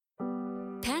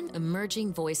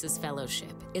Emerging Voices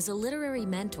Fellowship is a literary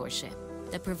mentorship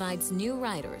that provides new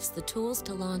writers the tools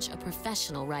to launch a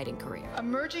professional writing career.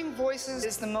 Emerging Voices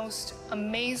is the most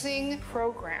amazing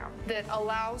program that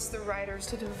allows the writers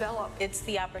to develop. It's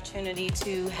the opportunity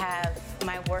to have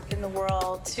my work in the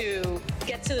world, to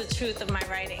get to the truth of my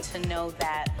writing, to know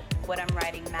that what I'm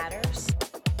writing matters.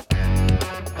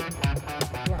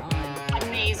 We're on.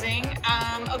 Amazing.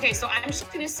 Okay, so I'm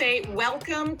just going to say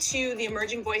welcome to the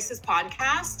Emerging Voices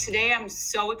podcast. Today, I'm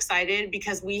so excited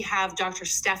because we have Dr.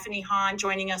 Stephanie Han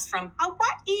joining us from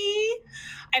Hawaii.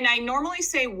 And I normally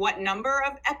say what number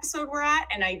of episode we're at,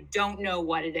 and I don't know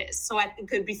what it is. So it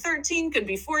could be 13, could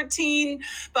be 14,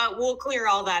 but we'll clear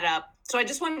all that up. So I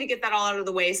just wanted to get that all out of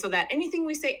the way so that anything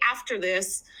we say after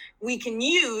this, we can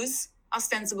use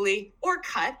ostensibly or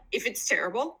cut. If it's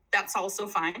terrible, that's also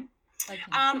fine. Okay.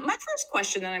 My first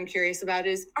question that I'm curious about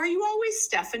is, are you always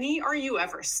Stephanie? Are you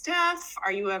ever Steph?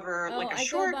 Are you ever like a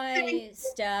short I go by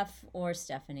Steph or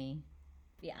Stephanie.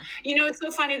 Yeah. You know, it's so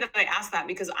funny that I asked that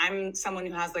because I'm someone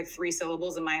who has like 3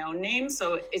 syllables in my own name.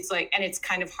 So it's like, and it's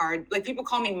kind of hard. Like people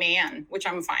call me man, which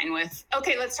I'm fine with.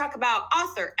 Okay, let's talk about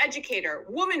author, educator,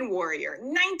 woman warrior,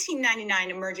 1999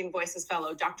 Emerging Voices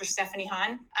Fellow, Dr. Stephanie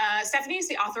Han. Stephanie is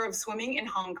the author of Swimming in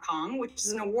Hong Kong, which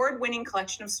is an award-winning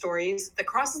collection of stories that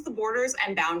crosses the borders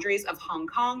and boundaries of Hong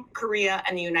Kong, Korea,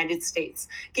 and the United States,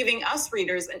 giving us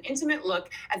readers an intimate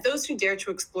look at those who dare to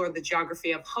explore the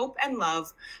geography of hope and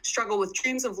love, struggle with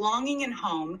dreams of longing and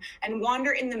home, and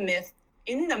wander in the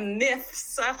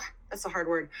myths, that's a hard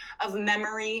word, of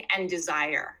memory and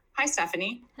desire. Hi,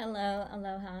 Stephanie. Hello,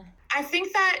 aloha. I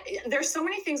think that there's so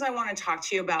many things I want to talk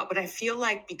to you about, but I feel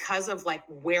like because of like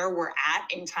where we're at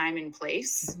in time and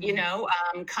place, you know,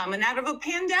 coming out of a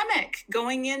pandemic,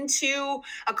 going into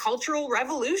a cultural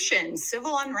revolution,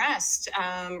 civil unrest,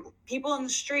 people in the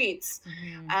streets.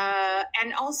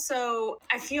 And also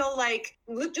I feel like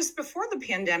just before the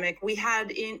pandemic, we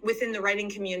had within the writing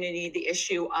community, the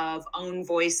issue of own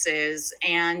voices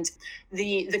and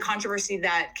the controversy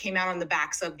that came out on the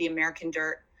backs of the American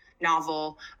Dirt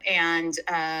novel and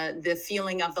the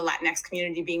feeling of the Latinx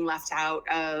community being left out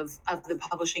of the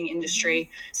publishing industry.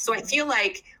 So I feel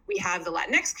like we have the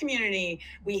Latinx community,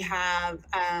 we have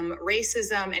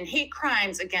racism and hate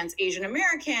crimes against Asian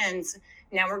Americans.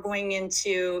 Now we're going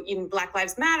into even Black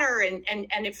Lives Matter, and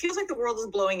it feels like the world is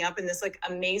blowing up in this like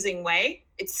amazing way.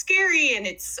 It's scary and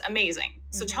it's amazing.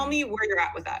 So tell me where you're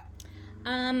at with that.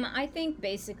 I think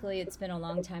basically it's been a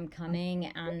long time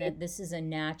coming, and that this is a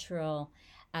natural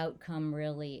outcome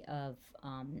really of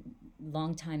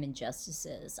long-time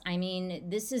injustices. I mean,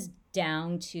 this is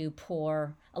down to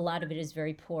a lot of it is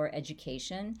very poor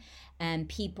education and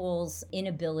people's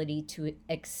inability to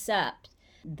accept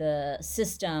the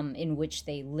system in which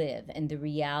they live and the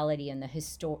reality and the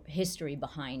history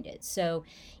behind it. So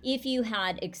if you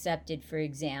had accepted, for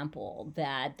example,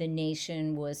 that the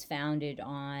nation was founded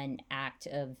on act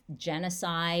of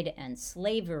genocide and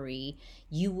slavery,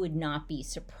 you would not be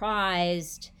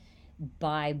surprised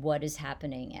by what is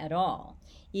happening at all.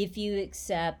 If you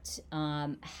accept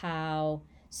how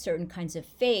certain kinds of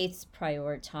faiths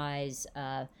prioritize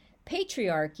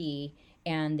patriarchy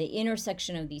and the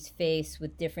intersection of these faiths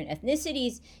with different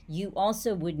ethnicities, you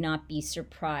also would not be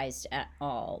surprised at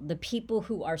all. The people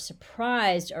who are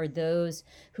surprised are those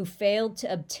who failed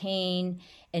to obtain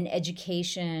an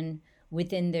education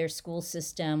within their school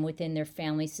system, within their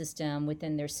family system,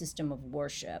 within their system of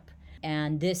worship.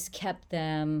 And this kept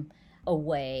them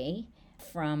away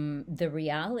from the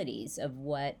realities of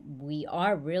what we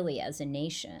are really as a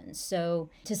nation. So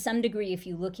to some degree, if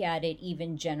you look at it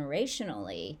even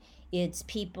generationally, it's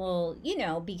people, you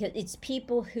know, because it's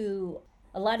people who,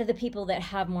 a lot of the people that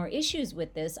have more issues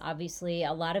with this, obviously,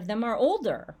 a lot of them are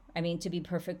older. I mean, to be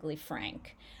perfectly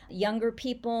frank. Younger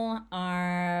people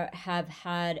have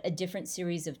had a different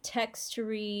series of texts to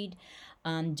read,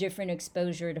 different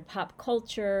exposure to pop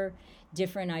culture,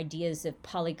 different ideas of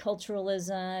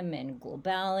polyculturalism and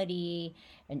globality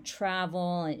and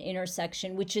travel and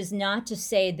intersection, which is not to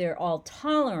say they're all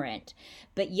tolerant,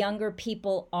 but younger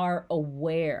people are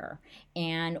aware,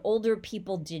 and older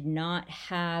people did not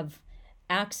have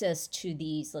access to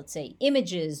these, let's say,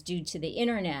 images due to the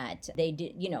internet. They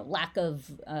did, you know, lack of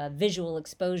visual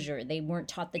exposure. They weren't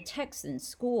taught the text in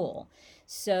school.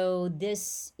 So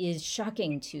this is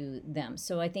shocking to them.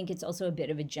 So I think it's also a bit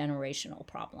of a generational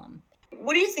problem.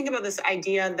 What do you think about this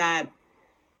idea that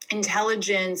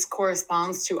intelligence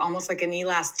corresponds to almost like an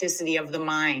elasticity of the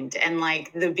mind and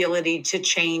like the ability to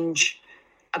change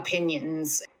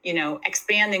opinions, you know,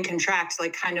 expand and contract,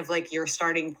 like kind of like your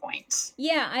starting point?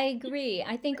 Yeah, I agree.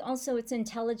 I think also it's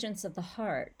intelligence of the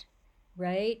heart.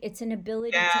 right? It's an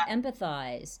ability to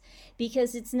empathize,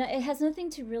 because it has nothing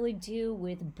to really do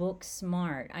with book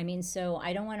smart. I mean, so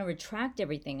I don't want to retract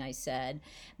everything I said,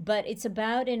 but it's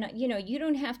about, you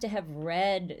don't have to have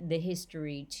read the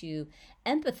history to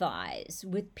empathize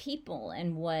with people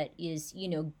and what is,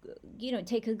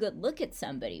 take a good look at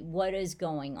somebody, what is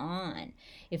going on.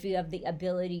 If you have the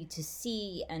ability to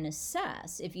see and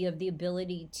assess, if you have the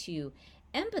ability to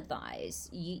empathize,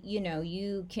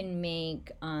 you can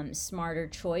make smarter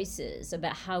choices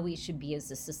about how we should be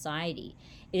as a society.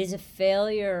 It is a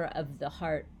failure of the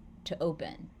heart to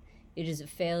open. It is a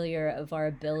failure of our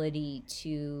ability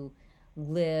to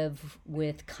live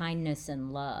with kindness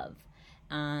and love,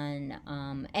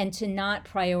 and to not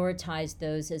prioritize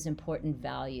those as important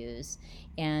values,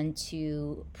 and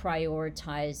to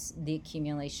prioritize the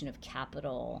accumulation of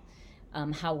capital,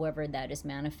 however that is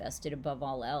manifested above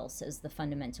all else, as the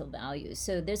fundamental value.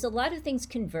 So there's a lot of things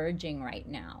converging right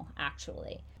now,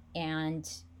 actually. And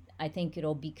I think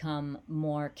it'll become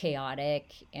more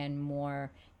chaotic and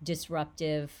more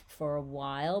disruptive for a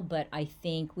while, but I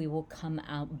think we will come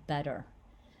out better.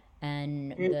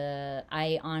 And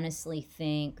I honestly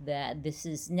think that this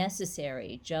is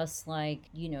necessary, just like,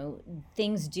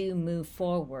 things do move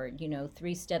forward,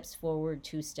 3 steps forward,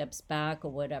 2 steps back, or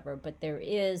whatever, but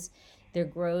there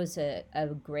grows a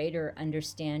greater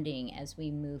understanding as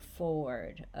we move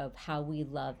forward of how we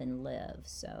love and live.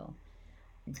 So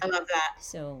I love that.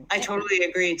 So I totally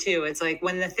agree too. It's like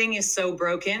when the thing is so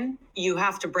broken, you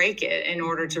have to break it in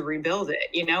order to rebuild it.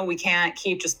 We can't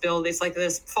keep just building. It's like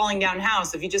this falling down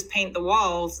house. If you just paint the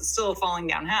walls, it's still a falling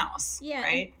down house. Yeah.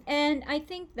 Right. And I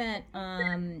think that,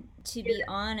 to be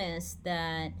honest,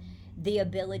 that the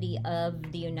ability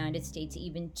of the United States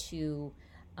even to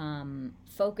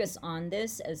focus on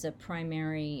this as a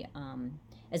primary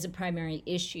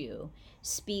issue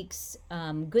speaks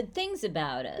good things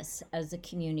about us as a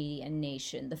community and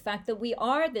nation. The fact that we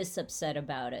are this upset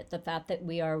about it, the fact that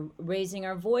we are raising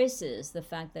our voices, the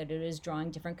fact that it is drawing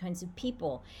different kinds of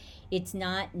people. It's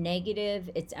not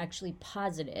negative, it's actually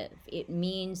positive. It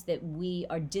means that we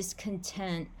are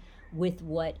discontent with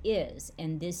what is,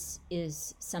 and this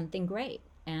is something great.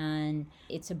 And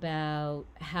it's about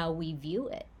how we view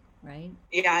it, right?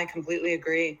 Yeah, I completely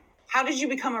agree. How did you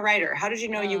become a writer? How did you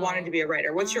know you wanted to be a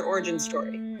writer? What's your origin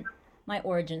story? My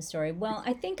origin story. Well,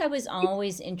 I think I was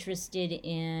always interested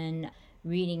in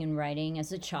reading and writing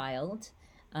as a child.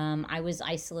 I was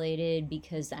isolated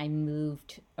because I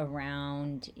moved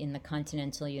around in the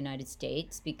continental United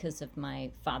States because of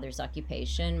my father's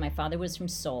occupation. My father was from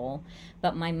Seoul,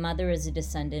 but my mother is a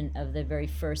descendant of the very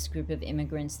first group of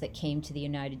immigrants that came to the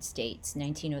United States,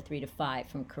 1903 to 5,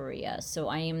 from Korea. So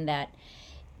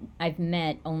I've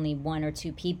met only 1 or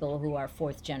 2 people who are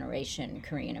 4th generation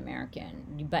Korean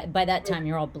American. By that time,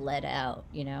 you're all bled out,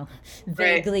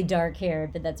 vaguely dark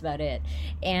haired, but that's about it.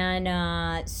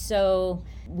 And so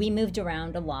we moved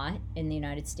around a lot in the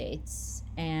United States,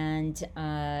 and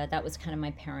that was kind of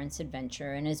my parents'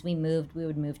 adventure. And as we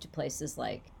would move to places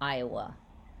like Iowa,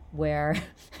 where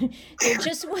there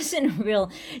just wasn't a real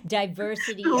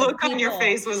diversity. The look on your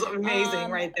face was amazing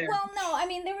right there. Well, no, I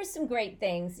mean, there were some great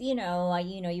things, you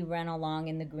you ran along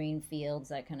in the green fields,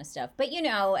 that kind of stuff. But,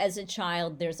 as a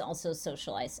child, there's also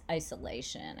social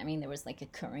isolation. I mean, there was like a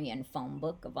Korean phone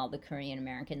book of all the Korean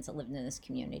Americans that lived in this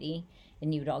community,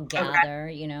 and you'd all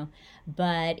gather,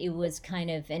 but it was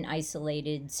kind of an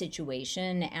isolated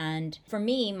situation. And for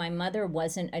me, my mother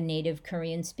wasn't a native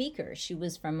Korean speaker. She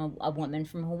was from a woman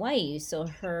from Hawaii, so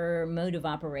her mode of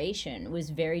operation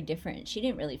was very different. She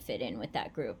didn't really fit in with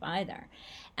that group either.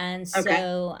 And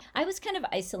so I was kind of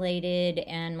isolated,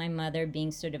 and my mother, being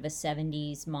sort of a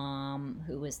 70s mom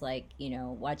who was like,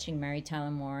 watching Mary Tyler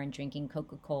Moore and drinking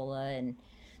Coca-Cola and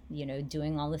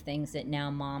doing all the things that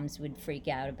now moms would freak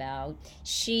out about.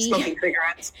 Smoking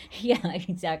cigarettes. Yeah,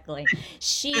 exactly.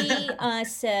 She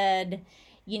said,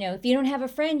 if you don't have a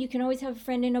friend, you can always have a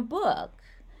friend in a book.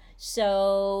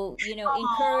 So,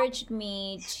 encouraged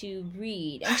me to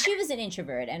read. And she was an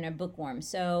introvert and a bookworm.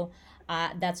 So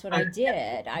that's what I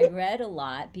did. I read a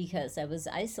lot because I was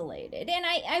isolated. And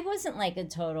I wasn't like a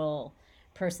total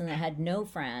person that had no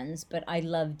friends, but I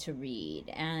loved to read.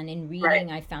 And in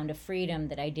reading, I found a freedom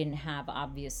that I didn't have,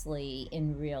 obviously,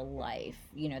 in real life.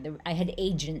 I had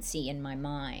agency in my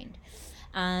mind.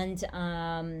 And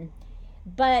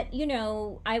but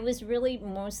I was really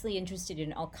mostly interested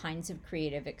in all kinds of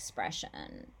creative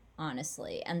expression,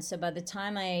 honestly. And so by the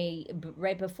time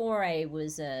right before I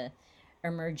was a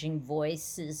emerging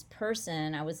voices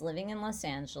person, I was living in Los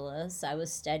Angeles. I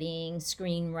was studying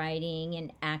screenwriting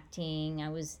and acting. I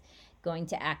was going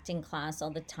to acting class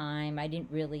all the time. I didn't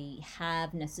really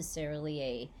have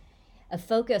necessarily a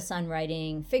focus on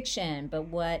writing fiction, but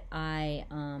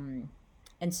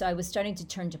and so I was starting to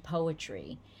turn to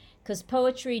poetry, because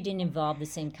poetry didn't involve the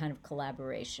same kind of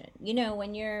collaboration. You know,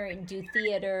 when you do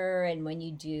theater and when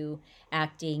you do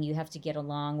acting, you have to get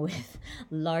along with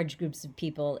large groups of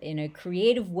people in a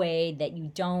creative way that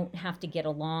you don't have to get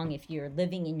along if you're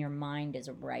living in your mind as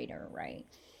a writer, right?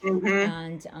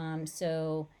 Mm-hmm. And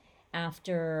so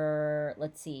after,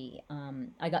 let's see,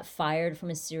 I got fired from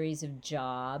a series of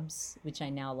jobs, which I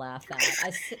now laugh at.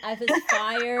 I was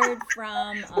fired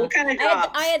from, What kind of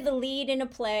jobs? I had the lead in a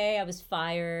play. I was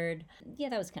fired. Yeah,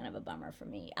 that was kind of a bummer for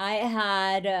me.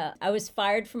 I was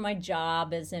fired from my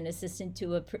job as an assistant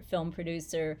to a film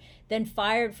producer, then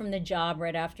fired from the job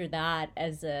right after that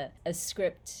as a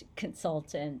script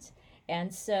consultant.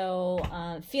 And so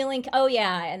feeling,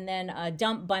 and then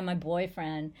dumped by my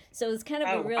boyfriend. So it was kind of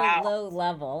a really low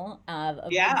level of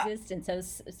existence. So it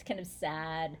was kind of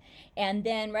sad. And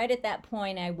then right at that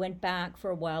point, I went back for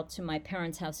a while to my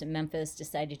parents' house in Memphis,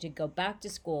 decided to go back to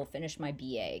school, finish my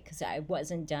BA, because I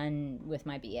wasn't done with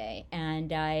my BA.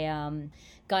 And I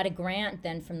got a grant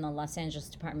then from the Los Angeles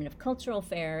Department of Cultural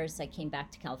Affairs. I came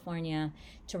back to California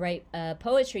to write a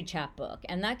poetry chapbook,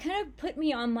 and that kind of put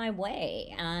me on my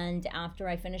way. And after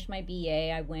I finished my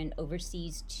BA, I went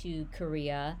overseas to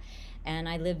Korea, and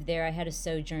I lived there. I had a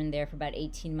sojourn there for about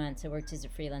 18 months. I worked as a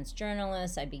freelance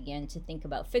journalist. I began to think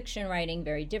about fiction writing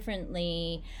very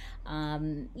differently.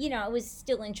 I was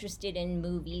still interested in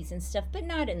movies and stuff, but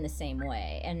not in the same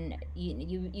way. And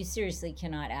you seriously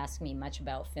cannot ask me much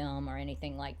about film or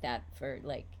anything like that for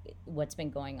like what's been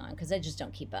going on, because I just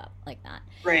don't keep up like that.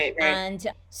 Right. And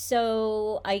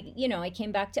so I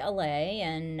came back to LA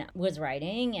and was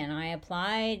writing, and I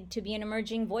applied to be an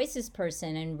emerging voices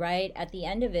person. And right at the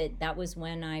end of it, that was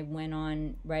when I went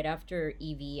on, right after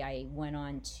EV, I went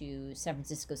on to San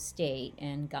Francisco State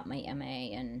and got my MA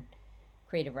in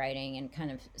creative writing, and kind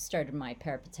of started my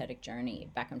peripatetic journey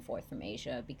back and forth from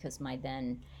Asia, because my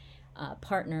then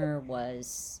partner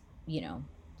was,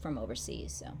 from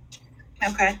overseas. So.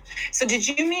 Okay. So did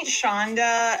you meet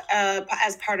Shonda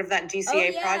as part of that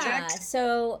DCA project?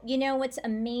 So, what's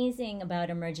amazing about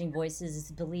Emerging Voices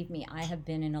is, believe me, I have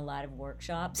been in a lot of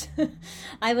workshops.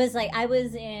 I was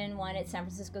in one at San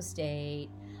Francisco State,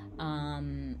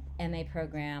 MA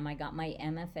program. I got my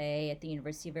MFA at the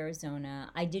University of Arizona.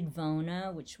 I did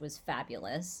VONA, which was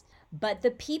fabulous. But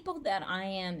the people that I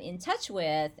am in touch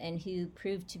with and who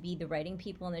proved to be the writing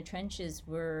people in the trenches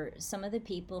were some of the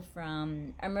people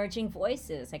from Emerging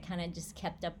Voices. I kind of just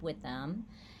kept up with them.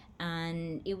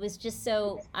 And it was just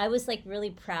so, I was like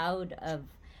really proud of,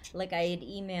 like I had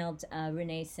emailed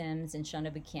Renee Sims and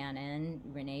Shonda Buchanan,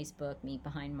 Renee's book, Meet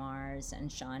Behind Mars, and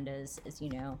Shonda's, as you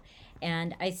know.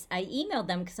 And I emailed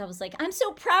them because I was like, I'm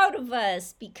so proud of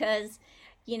us, because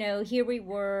here we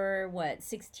were,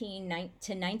 16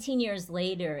 to 19 years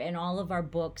later, and all of our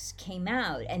books came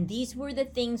out. And these were the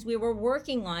things we were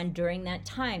working on during that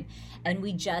time. And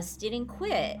we just didn't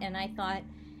quit. And I thought,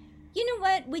 you know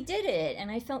what, we did it. And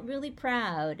I felt really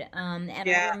proud.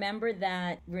 I remember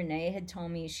that Renee had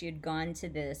told me she had gone to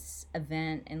this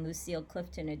event, and Lucille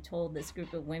Clifton had told this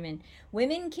group of women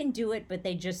can do it, but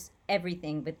they just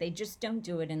don't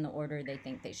do it in the order they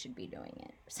think they should be doing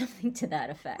it, or something to that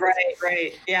effect.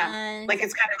 Right. Yeah. And like,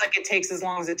 it's kind of like it takes as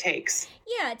long as it takes.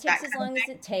 Yeah, it takes as long as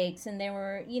it takes. And there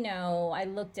were, I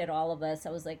looked at all of us. I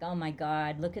was like, oh my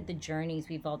God, look at the journeys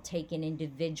we've all taken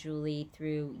individually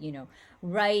through,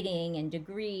 writing and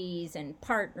degrees and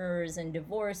partners and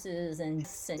divorces and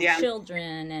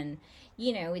children, and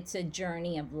it's a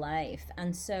journey of life.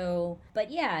 And so,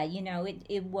 but yeah,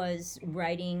 it was,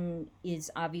 writing is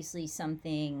obviously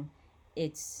something,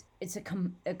 it's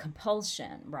a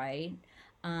compulsion, right?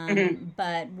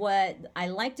 But what I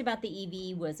liked about the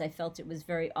EV was I felt it was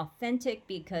very authentic,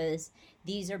 because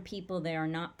these are people that are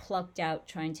not plucked out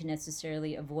trying to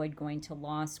necessarily avoid going to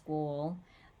law school.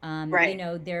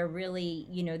 They're really,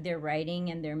 they're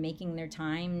writing and they're making their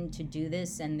time to do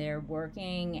this, and they're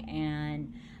working.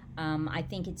 And I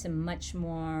think it's a much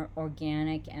more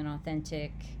organic and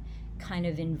authentic kind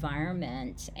of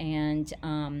environment. And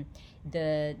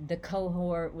the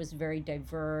cohort was very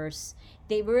diverse.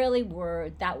 They really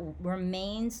were, that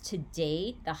remains to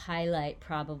date the highlight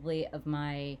probably of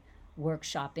my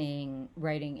workshopping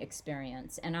writing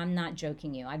experience. And I'm not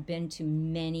joking you. I've been to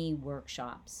many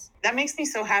workshops. That makes me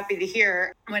so happy to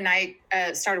hear. When I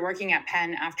started working at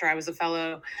Penn after I was a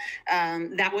fellow,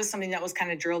 that was something that was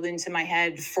kind of drilled into my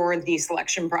head for the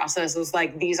selection process. It was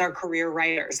like, these are career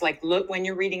writers. Like, look, when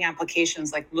you're reading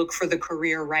applications, like, look for the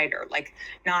career writer, like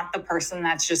not the person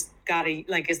that's just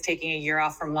is taking a year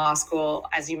off from law school,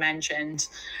 as you mentioned.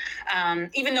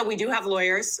 Even though we do have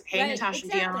lawyers. Hey, right, Natasha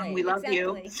Dion, we love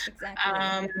you. Exactly.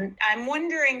 I'm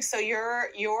wondering, so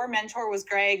your mentor was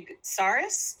Greg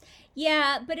Saris?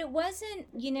 Yeah, but it wasn't,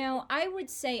 I would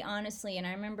say honestly, and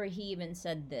I remember he even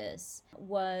said this,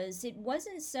 it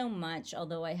wasn't so much,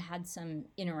 although I had some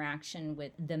interaction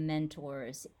with the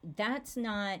mentors, that's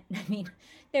not,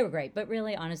 they were great, but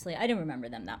really, honestly, I didn't remember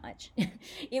them that much.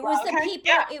 It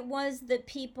was the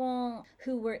people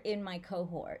who were in my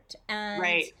cohort. And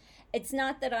right. It's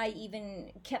not that I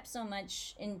even kept so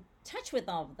much in touch with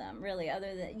all of them, really,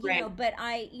 other than, but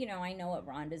I know what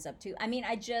Rhonda's up to.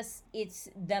 It's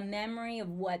the memory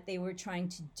of what they were trying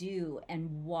to do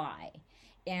and why.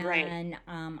 And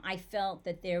I felt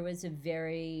that there was a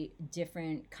very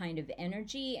different kind of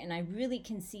energy, and I really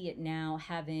can see it now,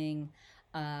 having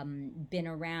been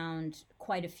around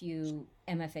quite a few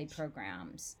MFA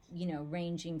programs,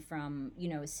 ranging from,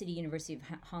 City University of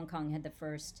Hong Kong had the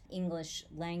first English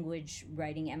language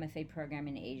writing MFA program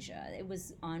in Asia. It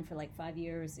was on for like 5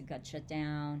 years. It got shut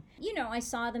down. I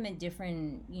saw them in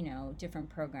different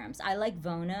programs. I like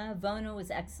VONA. VONA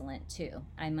was excellent too,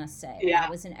 I must say. Yeah. That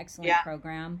was an excellent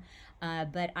program.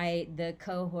 But the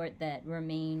cohort that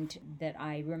remained that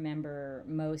I remember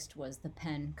most was the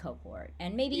Penn cohort.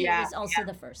 And maybe it was also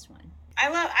the first one.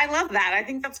 I love that. I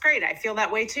think that's great. I feel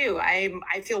that way too.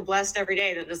 I feel blessed every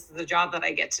day that this is the job that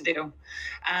I get to do.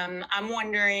 I'm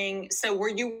wondering, so were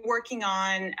you working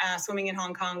on Swimming in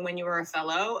Hong Kong when you were a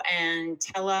fellow? And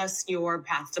tell us your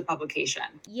path to publication.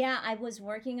 Yeah, I was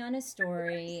working on a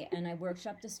story, and I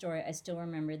workshopped a story. I still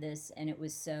remember this, and it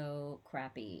was so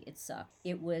crappy. It sucked.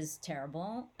 It was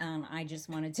terrible, and I just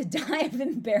wanted to die of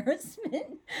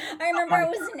embarrassment. I remember I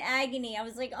was in agony. I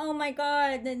was like, oh my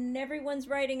God, and everyone's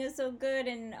writing is so good,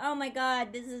 and oh my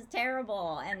God, this is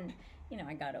terrible. And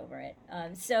I got over it.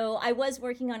 So I was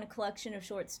working on a collection of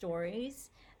short stories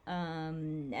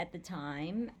at the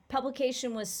time.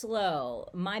 Publication was slow.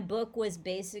 My book was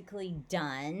basically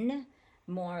done,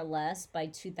 more or less, by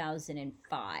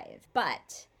 2005.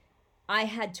 But I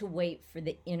had to wait for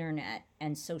the internet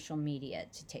and social media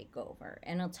to take over.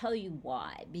 And I'll tell you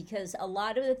why. Because a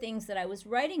lot of the things that I was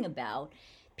writing about,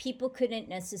 people couldn't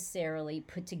necessarily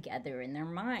put together in their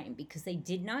mind, because they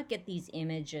did not get these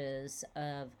images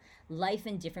of life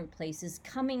in different places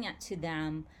coming to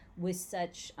them with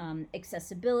such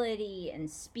accessibility and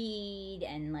speed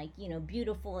and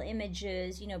beautiful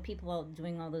images. People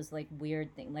doing all those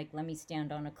weird things, let me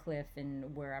stand on a cliff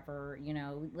and wherever,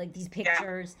 these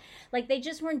pictures, they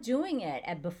just weren't doing it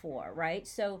before, right?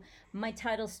 So my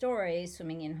title story,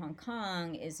 Swimming in Hong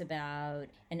Kong, is about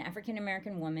an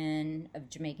African-American woman of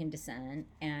Jamaican descent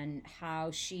and how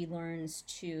she learns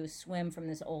to swim from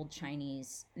this old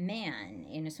Chinese man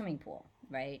in a swimming pool,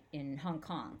 right, in Hong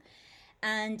Kong.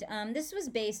 And this was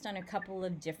based on a couple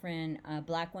of different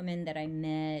Black women that I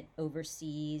met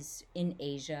overseas in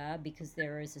Asia, because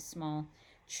there is a small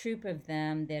troupe of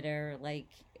them that are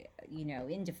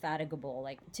indefatigable.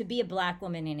 To be a Black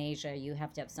woman in Asia, you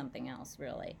have to have something else,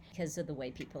 really, because of the way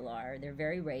people are. They're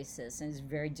very racist, and it's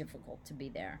very difficult to be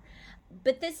there.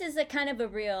 But this is a kind of a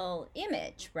real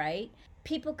image, right?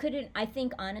 People couldn't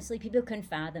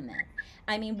fathom it.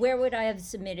 Where would I have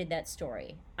submitted that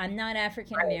story? I'm not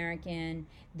African American.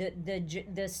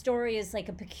 The story is a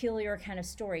peculiar kind of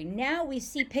story. Now we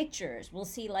see pictures. We'll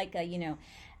see a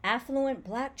affluent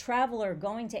Black traveler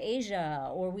going to Asia,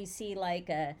 or we see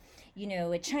a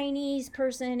Chinese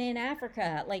person in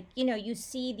Africa. You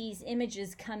see these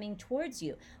images coming towards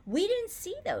you. We didn't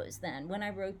see those then when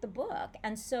I wrote the book.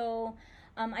 And so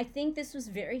I think this was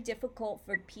very difficult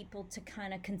for people to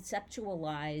kind of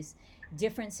conceptualize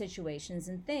different situations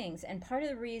and things. And part of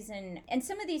the reason, and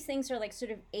some of these things are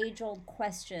sort of age-old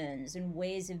questions and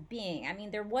ways of being.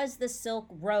 There was the Silk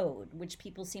Road, which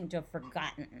people seem to have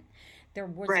forgotten. There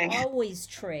was always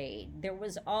trade. There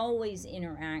was always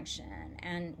interaction.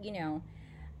 And,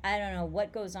 I don't know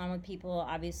what goes on with people.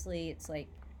 Obviously, it's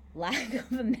lack of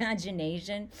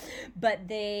imagination. But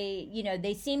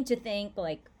they seem to think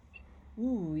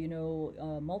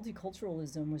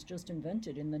multiculturalism was just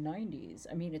invented in the 90s.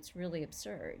 It's really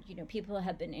absurd. People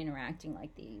have been interacting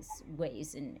these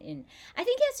ways. In I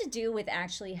think it has to do with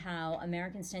actually how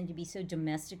Americans tend to be so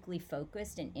domestically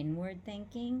focused and inward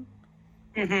thinking.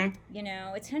 You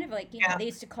know, it's kind of like, you know, they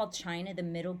used to call China the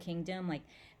Middle Kingdom, like,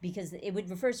 because it would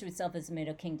refer to itself as the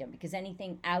Middle Kingdom, because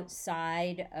anything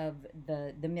outside of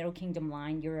the Middle Kingdom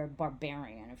line, you're a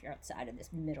barbarian if you're outside of this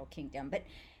Middle Kingdom. But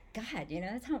God, you know,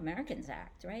 that's how Americans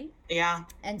act, right? Yeah.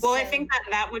 And well, so, I think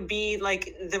that would be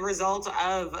like the result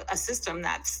of a system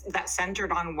that's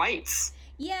centered on whites.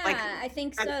 yeah, Like, I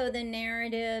think so. The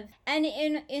narrative, and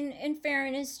in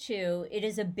fairness too, it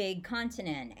is a big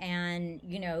continent, and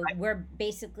you know we're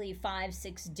basically 5,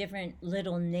 6 different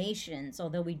little nations.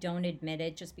 Although we don't admit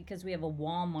it, just because we have a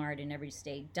Walmart in every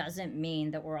state doesn't mean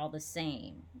that we're all the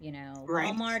same. You know,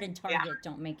 Right. Walmart and Target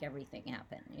don't make everything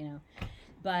happen. You know,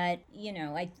 but you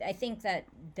know, I think that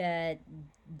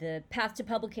the path to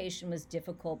publication was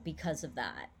difficult because of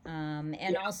that,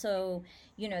 and also,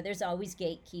 you know, there's always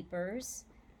gatekeepers.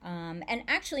 And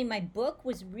actually, my book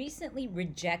was recently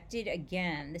rejected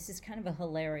again. This is kind of a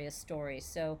hilarious story.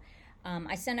 So,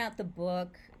 I sent out the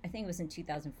book, I think it was in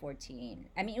 2014.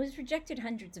 I mean, it was rejected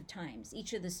hundreds of times,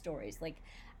 each of the stories. Like,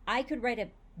 I could write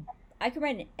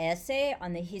an essay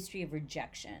on the history of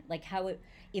rejection, like how it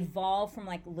evolved from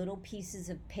like little pieces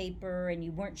of paper, and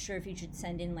you weren't sure if you should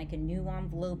send in like a new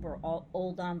envelope or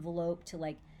old envelope to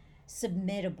like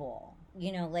submittable.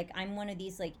 You know, like I'm one of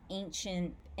these like an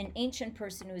ancient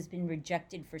person who has been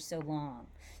rejected for so long.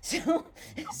 So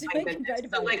I can write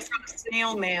about like it. from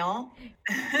snail mail.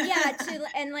 Yeah,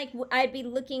 and like I'd be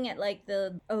looking at like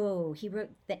he wrote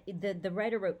the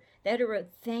editor wrote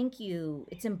thank you.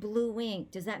 It's in blue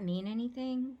ink. Does that mean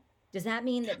anything? Does that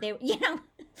mean that they, you know?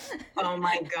 Oh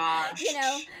my gosh. You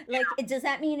know, like, does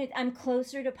that mean I'm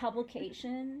closer to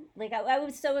publication? Like, I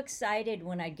was so excited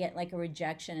when I get like a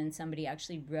rejection and somebody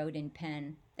actually wrote in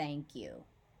pen, thank you.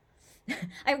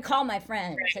 I would call my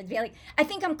friends. I'd be like, I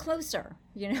think I'm closer,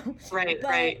 you know? Right, But,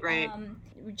 right.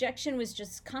 Rejection was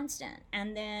just constant.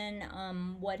 And then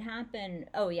what happened,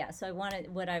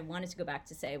 what I wanted to go back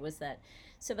to say was that,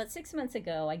 so about 6 months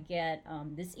ago, I get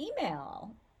this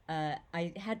email.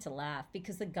 I had to laugh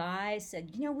because the guy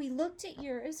said, you know, we looked at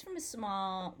it was from a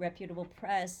small reputable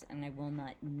press, and I will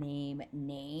not name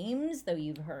names, though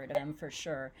you've heard of them for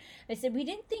sure. I said, we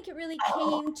didn't think it really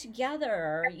came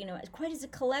together, you know, quite as a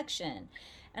collection.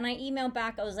 And I emailed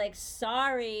back, I was like,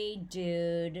 sorry,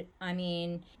 dude. I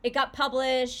mean, it got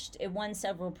published, it won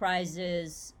several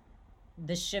prizes,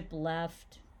 the ship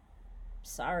left.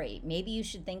 Sorry, maybe you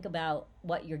should think about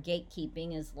what your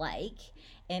gatekeeping is like,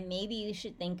 and maybe you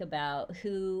should think about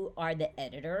who are the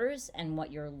editors and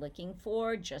what you're looking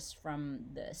for just from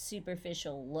the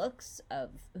superficial looks of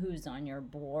who's on your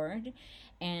board.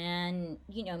 And,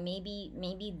 you know,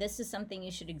 maybe this is something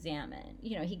you should examine.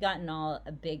 You know, he got in a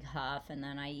big huff, and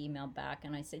then I emailed back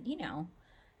and I said, you know,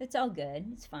 it's all good.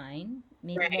 It's fine.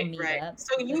 Maybe we'll meet up.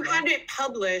 So you had it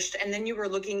published, and then you were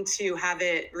looking to have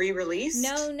it re-released?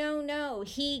 No.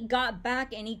 He got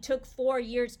back, and he took 4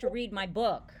 years to read my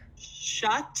book.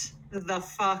 Shut the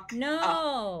fuck up.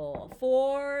 No,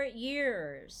 4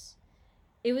 years.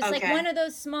 It was like one of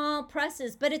those small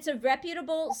presses, but it's a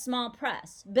reputable small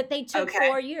press. But they took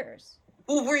 4 years.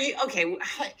 Well, were you okay?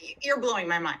 You're blowing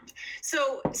my mind.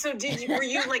 So were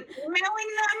you like emailing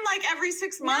them like every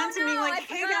 6 months and being like,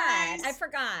 hey guys? I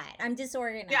forgot. I'm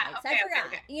disorganized. Yeah, I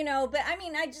forgot. You know, but I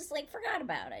mean, I just like forgot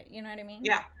about it. You know what I mean?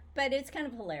 Yeah. But it's kind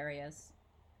of hilarious.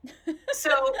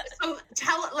 So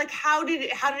tell, like, how did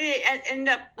it end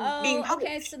up being published?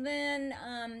 Okay, so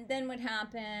then what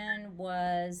happened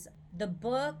was the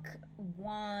book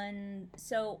won.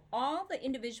 So all the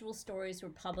individual stories were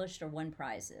published or won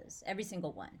prizes, every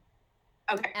single one.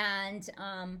 Okay. And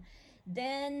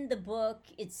then the book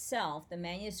itself, the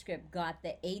manuscript, got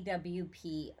the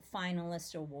AWP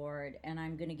Finalist Award, and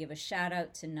I'm going to give a shout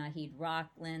out to Nahid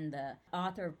Rockland, the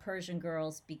author of Persian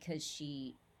Girls, because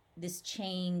this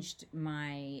changed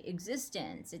my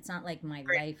existence. It's not like my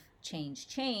life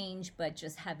changed, but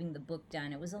just having the book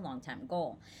done, it was a long time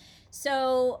goal.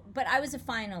 So, but I was a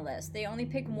finalist. They only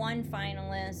pick one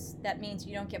finalist. That means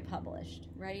you don't get published,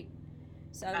 right?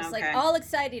 So I was like all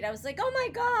excited. I was like, oh my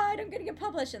God, I'm going to get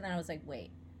published. And then I was like,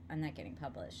 wait, I'm not getting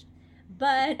published.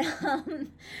 But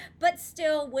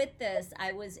still with this,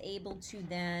 I was able to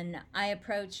I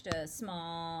approached a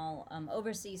small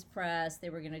overseas press. They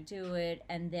were going to do it.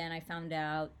 And then I found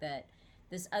out that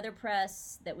this other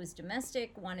press that was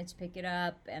domestic wanted to pick it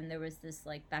up. And there was this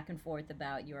like back and forth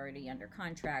about you're already under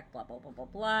contract, blah, blah, blah, blah,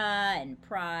 blah, and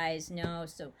prize, no.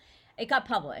 So it got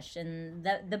published. And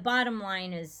the bottom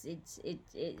line is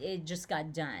it just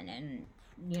got done. And,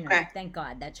 you know, thank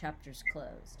God that chapter's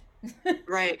closed.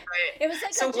 Right. It was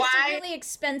like just a really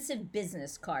expensive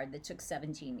business card that took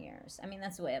 17 years. I mean,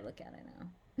 that's the way I look at it now.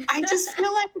 I just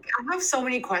feel like I have so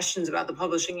many questions about the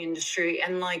publishing industry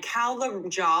and like how the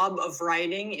job of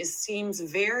writing seems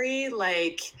very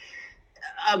like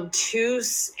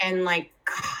obtuse and like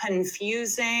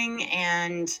confusing.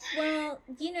 And well,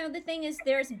 the thing is,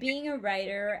 there's being a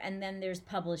writer and then there's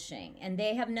publishing, and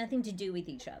they have nothing to do with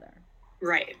each other.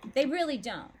 Right. They really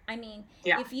don't. I mean,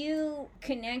 yeah. If you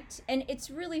connect, and it's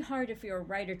really hard if you're a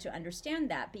writer to understand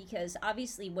that, because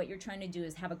obviously what you're trying to do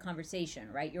is have a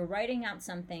conversation, right? You're writing out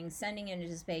something, sending it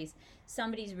into space,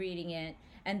 somebody's reading it,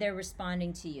 and they're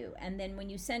responding to you. And then when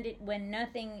you send it, when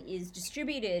nothing is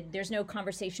distributed, there's no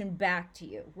conversation back to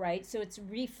you, right? So it's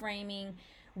reframing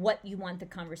what you want the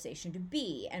conversation to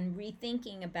be and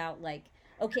rethinking about like,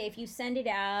 okay, if you send it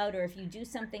out or if you do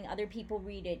something, other people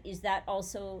read it, is that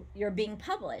also you're being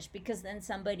published? Because then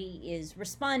somebody is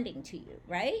responding to you,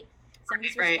 right?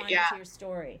 Somebody's responding to your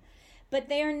story. But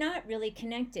they are not really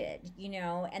connected,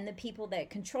 and the people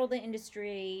that control the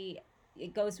industry,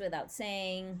 it goes without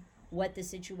saying what the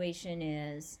situation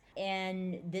is.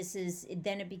 And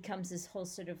then it becomes this whole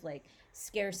sort of like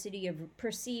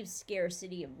perceived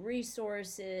scarcity of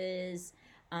resources.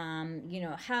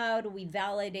 How do we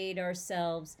validate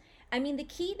ourselves? I mean, the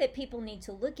key that people need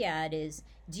to look at is,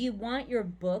 do you want your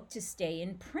book to stay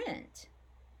in print?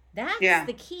 That's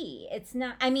the key. It's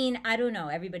not, I mean, I don't know,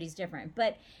 everybody's different,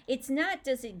 but it's not,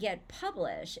 does it get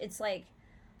published? It's like,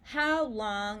 how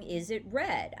long is it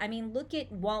read? I mean, look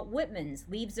at Walt Whitman's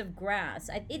Leaves of Grass.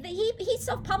 He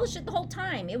self-published it the whole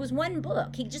time. It was one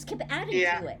book. He just kept adding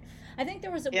to it. I think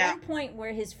there was one point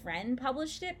where his friend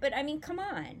published it, but I mean, come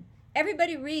on.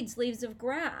 Everybody reads Leaves of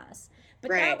Grass,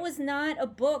 but that was not a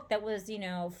book that was,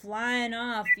 flying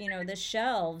off, the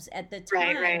shelves at the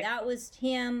time. Right. That was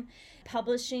him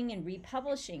publishing and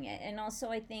republishing it. And also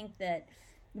I think that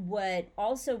what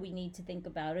also we need to think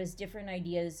about is different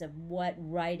ideas of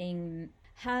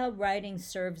how writing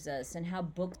serves us and how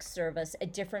books serve us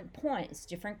at different points,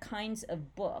 different kinds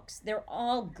of books. They're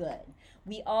all good.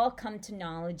 We all come to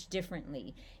knowledge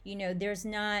differently. There's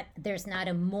not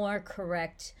a more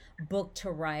correct book to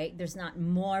write. There's not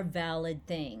more valid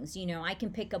things. I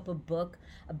can pick up a book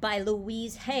by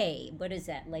Louise Hay. What is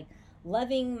that? Like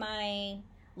loving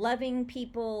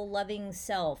people, loving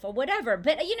self, or whatever.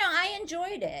 But, I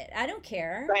enjoyed it. I don't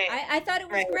care. Right. I thought it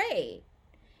was great.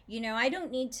 I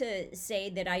don't need to say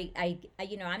that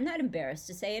I'm not embarrassed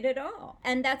to say it at all.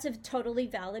 And that's a totally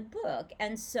valid book.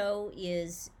 And so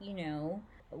is,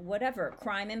 whatever,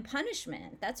 Crime and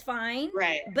Punishment. That's fine.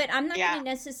 Right. But I'm not going to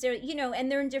necessarily,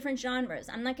 and they're in different genres.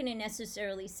 I'm not going to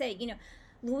necessarily say,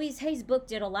 Louise Hay's book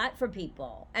did a lot for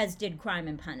people, as did Crime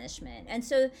and Punishment. And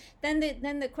so then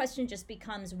the question just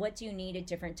becomes, what do you need at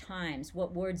different times?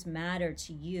 What words matter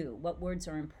to you? What words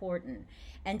are important?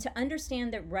 And to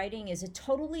understand that writing is a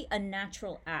totally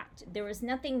unnatural act. There is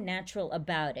nothing natural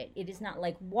about it. It is not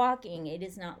like walking. It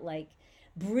is not like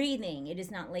breathing. It is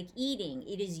not like eating.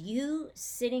 It is you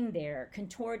sitting there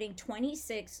contorting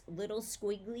 26 little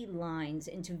squiggly lines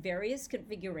into various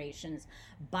configurations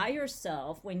by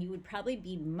yourself, when you would probably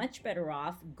be much better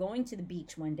off going to the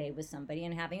beach one day with somebody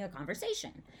and having a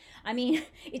conversation. I mean,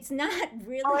 it's not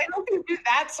really... Oh, I hope you do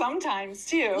that sometimes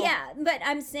too. Yeah, but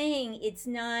I'm saying it's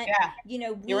not,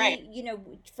 you're right.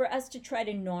 For us to try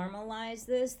to normalize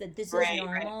this, that this is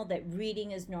normal, that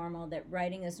reading is normal, that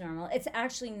writing is normal, it's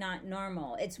actually not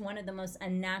normal. It's one of the most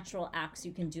unnatural acts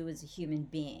you can do as a human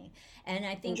being. And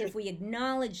I think if we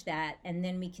acknowledge that, and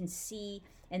then we can see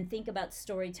and think about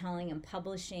storytelling and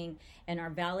publishing and our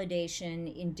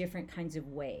validation in different kinds of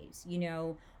ways.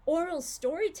 Oral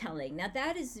storytelling, now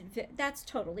that's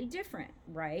totally different,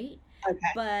 right? Okay.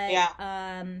 But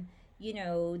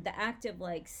the act of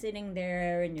like sitting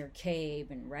there in your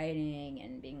cave and writing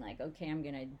and being like, okay, I'm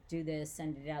gonna do this,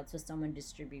 send it out so someone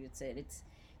distributes it. It's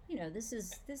this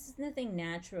is nothing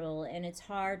natural, and it's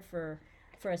hard for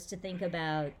us to think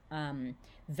about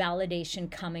validation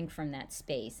coming from that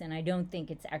space. And I don't think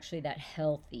it's actually that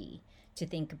healthy to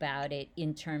think about it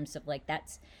in terms of like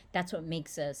that's what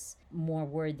makes us more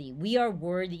worthy. We are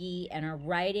worthy, and our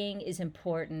writing is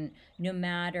important no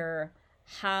matter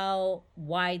how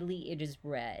widely it is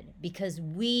read, because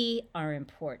we are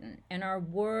important and our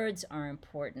words are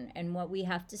important, and what we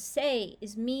have to say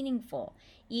is meaningful,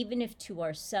 even if to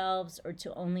ourselves or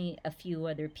to only a few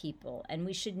other people. And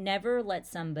we should never let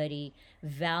somebody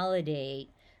validate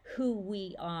who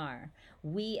we are.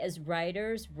 We as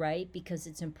writers write because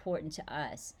it's important to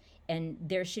us, and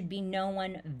there should be no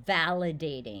one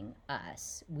validating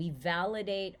us. We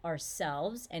validate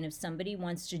ourselves, and if somebody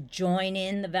wants to join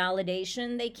in the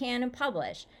validation, they can and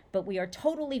publish, but we are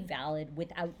totally valid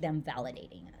without them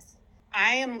validating us.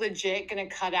 I am legit going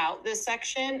to cut out this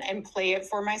section and play it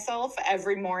for myself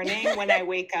every morning when I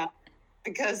wake up.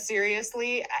 Because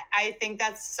seriously, I think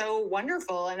that's so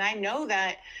wonderful. And I know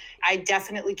that I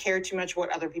definitely care too much what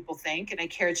other people think. And I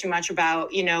care too much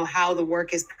about, how the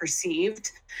work is perceived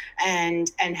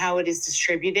and how it is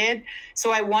distributed.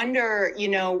 So I wonder,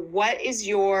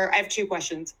 I have two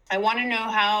questions. I want to know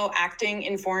how acting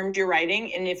informed your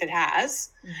writing and if it has.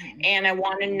 Mm-hmm. And I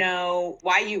want to know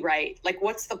why you write. Like,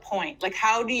 what's the point? Like,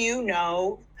 how do you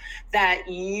know that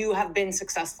you have been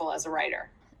successful as a writer?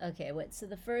 Okay, so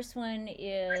the first one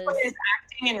is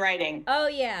acting and writing. Oh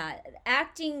yeah,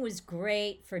 acting was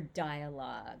great for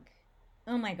dialogue.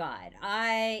 Oh my God,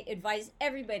 I advise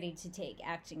everybody to take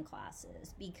acting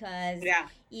classes because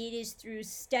it is through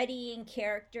studying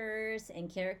characters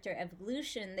and character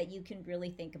evolution that you can really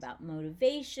think about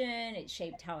motivation. It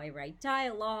shaped how I write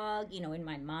dialogue. In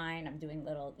my mind, I'm doing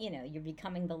little, you're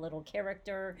becoming the little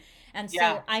character. And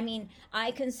so,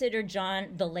 I consider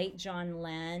the late John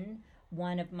Lenn,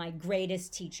 one of my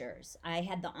greatest teachers. I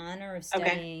had the honor of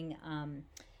studying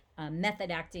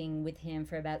method acting with him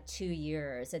for about 2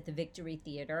 years at the Victory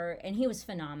Theater, and he was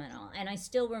phenomenal. And I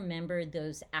still remember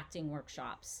those acting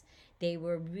workshops. They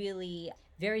were really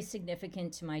very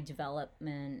significant to my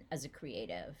development as a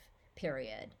creative,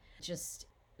 period. Just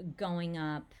going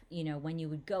up, when you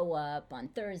would go up on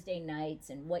Thursday nights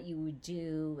and what you would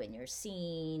do and your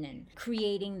scene and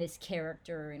creating this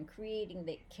character and creating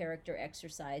the character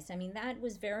exercise. That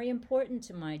was very important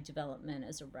to my development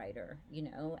as a writer,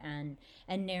 and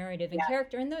narrative and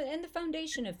character. And the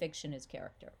foundation of fiction is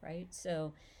character, right?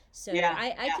 So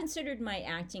I considered my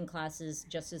acting classes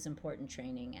just as important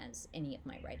training as any of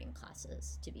my writing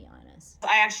classes, to be honest.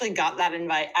 I actually got that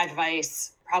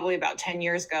advice probably about 10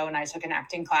 years ago when I took an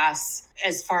acting class.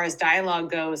 As far as dialogue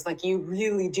goes, like, you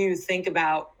really do think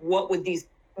about what would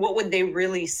they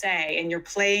really say, and you're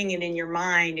playing it in your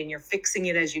mind and you're fixing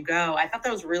it as you go. I thought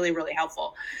that was really, really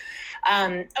helpful.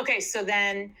 Okay, so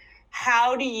then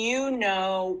how do you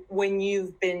know when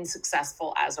you've been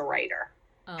successful as a writer?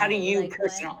 How do you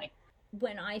personally?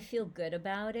 When I feel good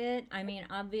about it,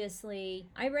 obviously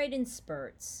I write in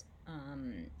spurts.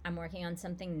 I'm working on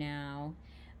something now,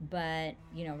 but,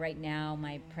 right now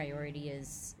my priority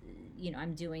is,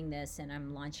 I'm doing this and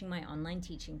I'm launching my online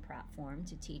teaching platform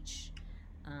to teach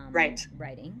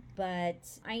writing. But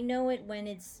I know it when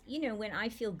it's, when I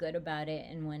feel good about it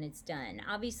and when it's done.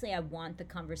 Obviously, I want the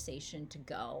conversation to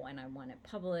go and I want it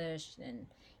published and,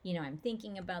 I'm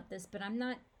thinking about this, but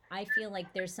I feel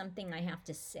like there's something I have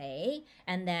to say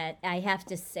and that I have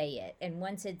to say it. And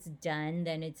once it's done,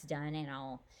 then it's done, and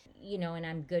I'll, and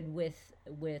I'm good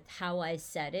with how I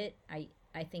said it.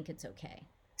 I think it's okay.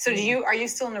 So are you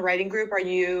still in the writing group? Are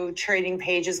you trading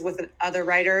pages with other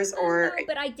writers or? No,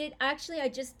 but I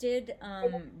just did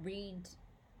read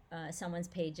someone's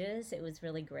pages. It was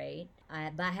really great.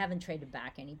 But I haven't traded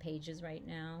back any pages right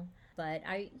now, but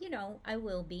I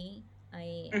will be.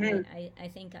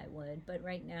 I think I would, but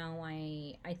right now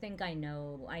I think I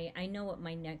know what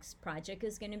my next project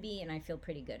is going to be, and I feel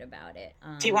pretty good about it.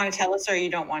 Do you want to tell us, or you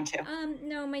don't want to?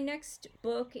 No, my next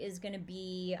book is going to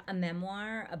be a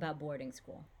memoir about boarding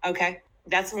school. Okay,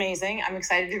 that's amazing. I'm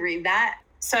excited to read that.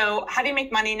 So how do you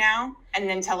make money now? And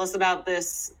then tell us about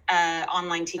this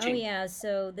online teaching. Oh yeah,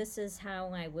 so this is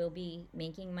how I will be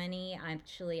making money.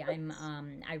 Actually,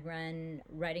 I run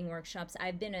writing workshops.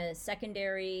 I've been a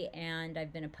secondary and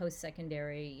I've been a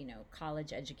post-secondary,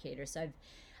 college educator. So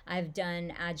I've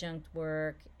done adjunct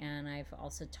work and I've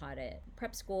also taught at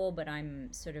prep school, but I'm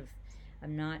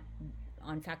not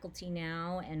on faculty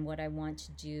now. And what I want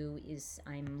to do is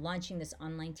I'm launching this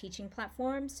online teaching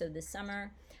platform. So this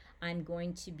summer, I'm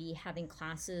going to be having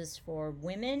classes for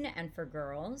women and for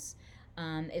girls.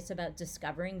 It's about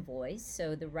discovering voice.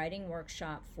 So the writing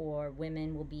workshop for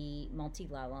women will be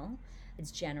multi-level. It's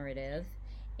generative.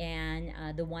 And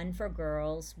the one for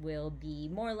girls will be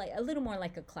a little more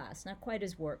like a class, not quite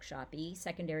as workshop-y,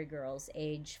 secondary girls,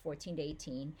 age 14 to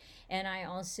 18. And I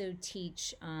also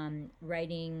teach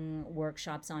writing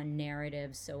workshops on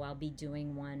narratives. So I'll be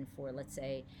doing one for, let's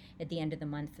say, at the end of the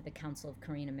month for the Council of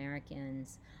Korean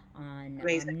Americans on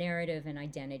narrative and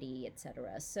identity,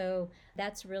 etc. So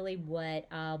that's really what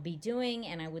I'll be doing,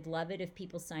 and I would love it if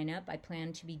people sign up. I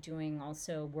plan to be doing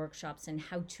also workshops on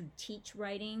how to teach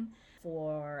writing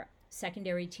for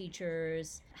secondary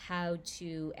teachers,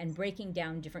 and breaking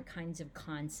down different kinds of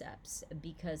concepts,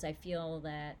 because I feel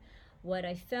that what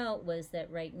I felt was that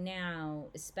right now,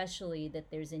 especially, that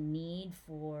there's a need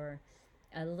for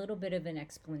a little bit of an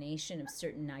explanation of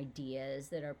certain ideas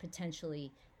that are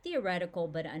potentially theoretical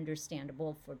but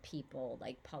understandable for people,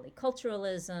 like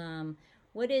polyculturalism,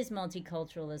 what is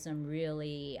multiculturalism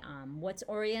really? What's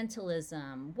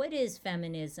Orientalism? What is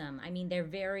feminism? I mean, they're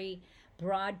very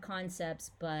broad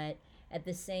concepts, but at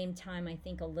the same time, I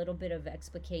think a little bit of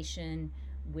explication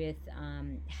with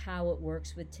how it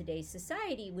works with today's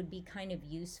society would be kind of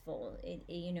useful.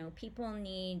 People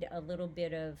need a little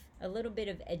bit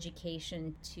of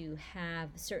education to have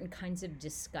certain kinds of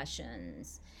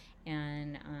discussions,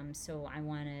 and so I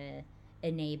want to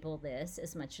enable this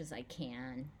as much as I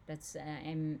can. That's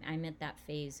I'm at that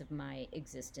phase of my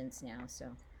existence now, so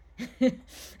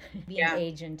being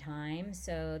age and time.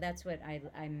 So that's what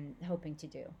I'm hoping to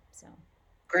do. So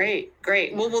great.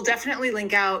 Well, we'll definitely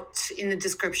link out in the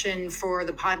description for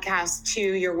the podcast to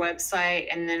your website,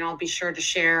 and then I'll be sure to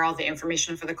share all the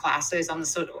information for the classes on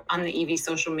the EV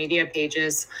social media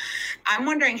pages. I'm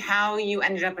wondering how you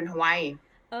ended up in Hawaii.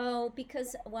 Oh,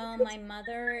 because, well, my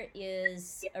mother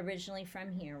is originally from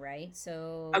here, right?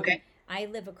 So okay. I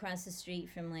live across the street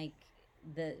from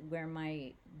where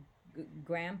my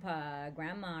grandma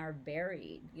are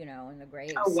buried, in the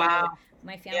grave. Oh, wow. So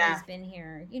my family's been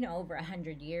here, over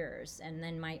 100 years. And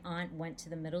then my aunt went to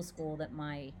the middle school that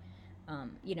my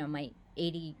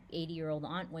 80-year-old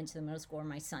aunt went to the middle school where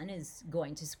my son is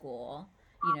going to school.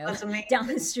 Down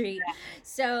the street. Yeah.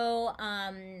 So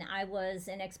I was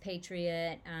an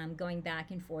expatriate, going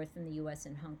back and forth in the U.S.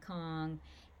 and Hong Kong.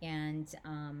 And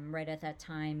right at that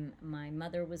time, my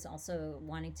mother was also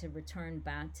wanting to return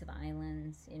back to the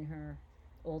islands in her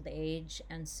old age.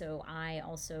 And so I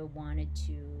also wanted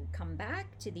to come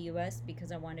back to the U.S.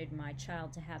 because I wanted my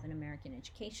child to have an American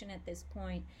education at this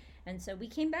point. And so we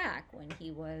came back when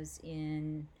he was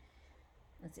in,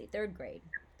 third grade.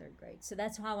 So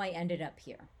that's how I ended up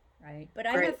here, right? But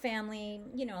I have family,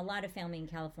 a lot of family in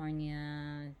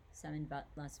California, some in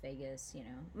Las Vegas,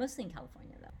 mostly in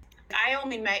California though. I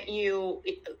only met you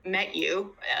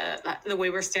the way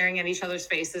we're staring at each other's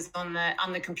faces on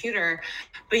the computer,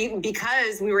 but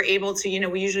because we were able to,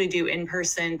 we usually do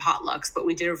in-person potlucks, but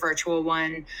we did a virtual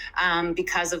one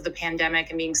because of the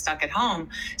pandemic and being stuck at home.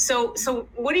 So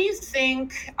what do you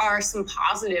think are some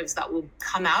positives that will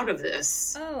come out of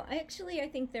this? Oh, actually, I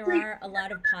think there are a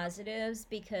lot of positives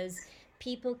because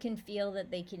people can feel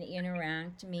that they can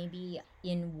interact maybe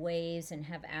in ways and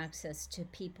have access to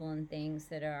people and things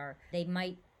that they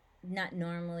might not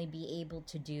normally be able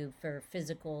to do for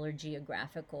physical or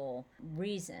geographical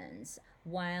reasons.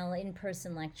 While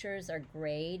in-person lectures are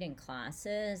great in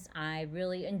classes, I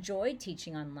really enjoyed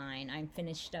teaching online. I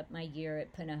finished up my year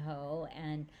at Punahou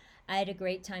and I had a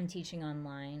great time teaching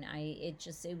online. It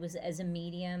was as a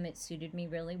medium, it suited me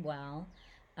really well.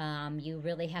 You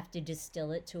really have to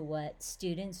distill it to what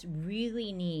students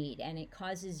really need, and it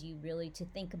causes you really to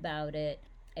think about it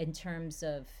in terms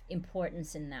of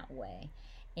importance in that way.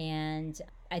 And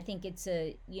I think it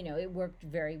worked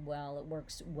very well. It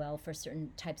works well for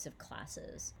certain types of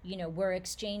classes. We're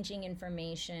exchanging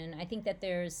information. I think that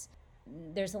there's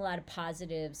a lot of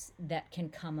positives that can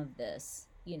come of this,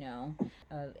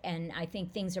 and I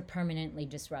think things are permanently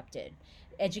disrupted.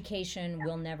 Education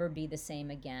will never be the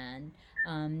same again.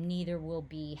 Neither will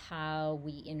be how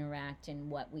we interact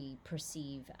and what we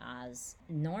perceive as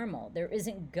normal. There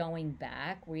isn't going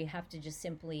back. We have to just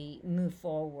simply move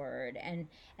forward and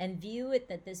view it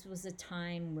that this was a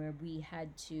time where we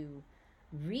had to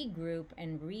regroup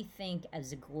and rethink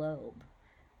as a globe.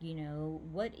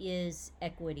 What is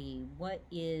equity? What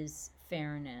is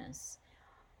fairness?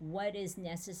 What is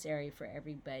necessary for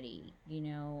everybody?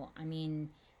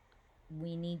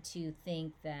 We need to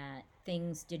think that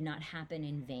things did not happen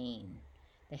in vain.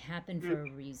 They happened for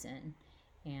a reason,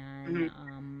 and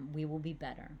we will be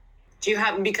better.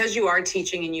 Because you are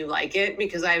teaching and you like it,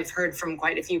 because I've heard from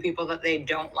quite a few people that they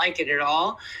don't like it at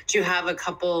all, do you have a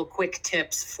couple quick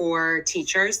tips for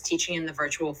teachers teaching in the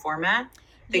virtual format?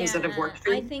 Things that have worked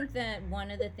for you? I think that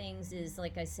one of the things is,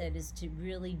 like I said, is to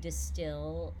really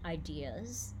distill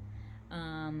ideas.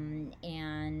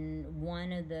 And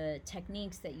one of the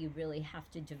techniques that you really have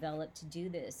to develop to do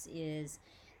this is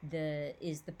the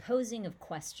posing of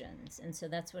questions. And so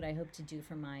that's what I hope to do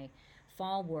for my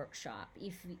fall workshop.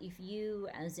 If you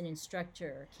as an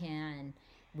instructor can,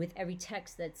 with every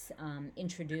text that's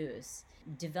introduced,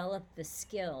 develop the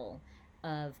skill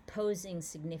of posing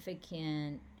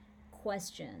significant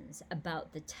questions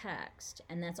about the text,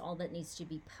 and that's all that needs to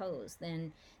be posed,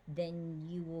 then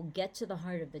you will get to the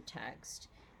heart of the text.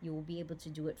 You will be able to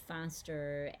do it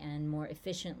faster and more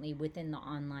efficiently within the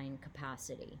online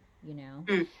capacity,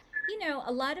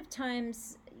 a lot of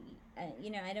times,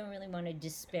 I don't really want to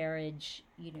disparage,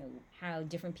 how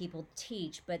different people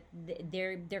teach, but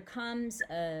there comes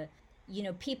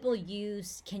people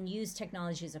can use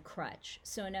technology as a crutch.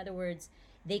 So in other words,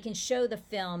 they can show the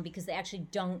film because they actually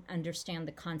don't understand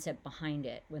the concept behind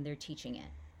it when they're teaching it.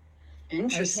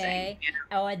 Interesting. Okay,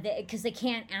 or because they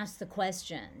can't ask the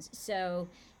questions. So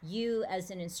you,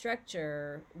 as an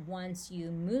instructor, once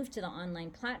you move to the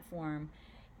online platform,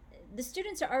 the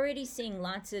students are already seeing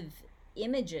lots of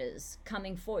images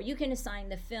coming forward. You can assign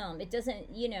the film. It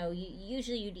doesn't,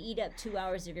 usually you'd eat up 2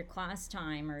 hours of your class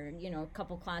time, or a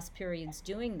couple class periods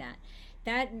doing that.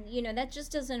 That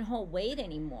just doesn't hold weight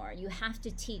anymore. You have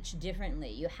to teach differently.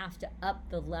 You have to up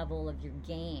the level of your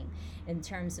game in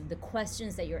terms of the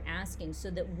questions that you're asking,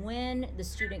 so that when the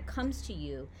student comes to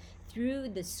you through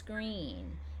the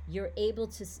screen, you're able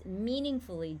to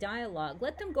meaningfully dialogue.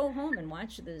 Let them go home and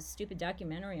watch the stupid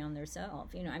documentary on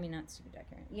themselves. Not stupid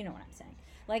documentary. You know what I'm saying?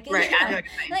 Like, right.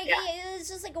 It's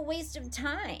just like a waste of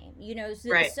time, So,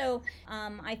 right. so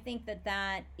I think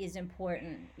that is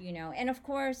important, And of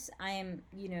course, I'm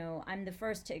the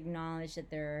first to acknowledge that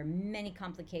there are many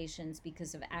complications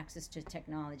because of access to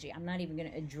technology. I'm not even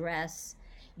going to address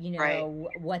right.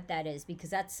 what that is, because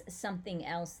that's something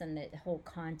else than the whole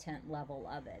content level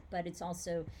of it. But it's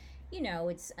also,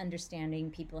 it's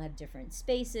understanding people have different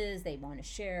spaces, they want to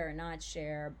share or not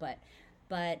share. But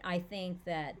I think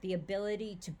that the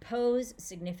ability to pose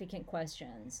significant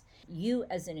questions, you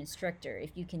as an instructor,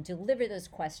 if you can deliver those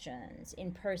questions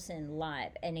in person,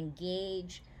 live, and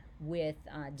engage with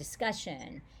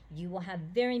discussion, you will have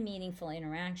very meaningful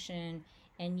interaction.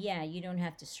 And you don't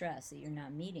have to stress that you're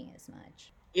not meeting as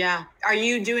much. Yeah. Are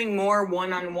you doing more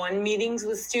one-on-one meetings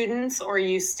with students, or are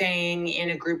you staying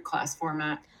in a group class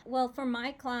format? Well, for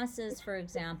my classes, for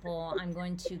example, I'm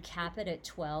going to cap it at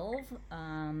 12.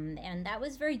 And that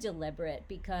was very deliberate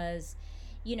because,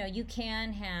 you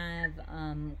can have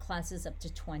classes up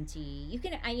to 20. You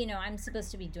can, I'm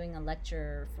supposed to be doing a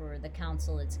lecture for the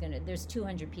council. There's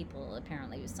 200 people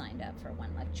apparently who signed up for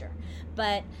one lecture.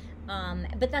 But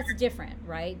that's different,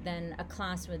 right, than a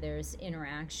class where there's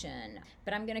interaction.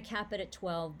 But I'm going to cap it at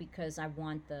 12 because I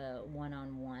want the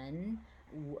one-on-one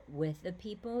with the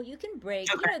people. You can break,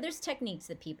 there's techniques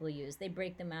that people use. They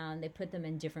break them out and they put them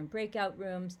in different breakout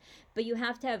rooms, but you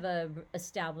have to have a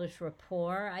established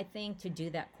rapport, I think, to do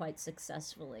that quite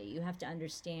successfully. You have to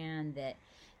understand that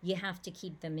you have to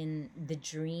keep them in the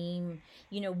dream.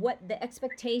 What the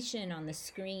expectation on the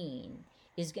screen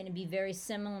is going to be very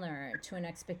similar to an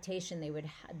expectation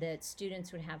that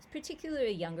students would have,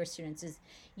 particularly younger students, is,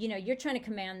 you're trying to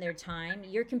command their time.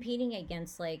 You're competing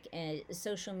against like a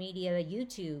social media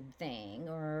YouTube thing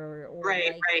or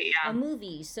a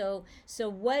movie. So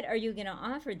what are you going to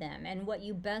offer them? And what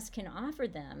you best can offer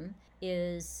them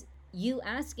is you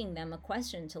asking them a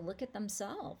question to look at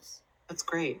themselves. That's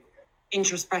great.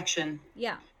 Introspection.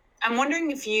 Yeah. I'm wondering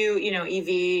if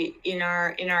Evie, in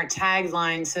our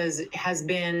tagline has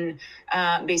been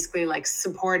basically like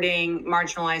supporting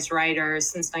marginalized writers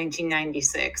since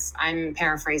 1996. I'm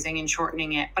paraphrasing and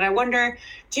shortening it, but I wonder,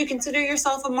 do you consider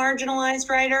yourself a marginalized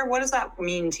writer? What does that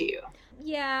mean to you?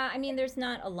 Yeah, there's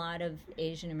not a lot of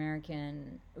Asian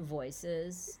American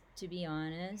voices, to be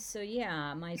honest. So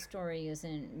yeah, my story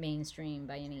isn't mainstream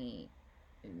by any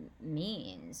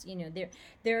means.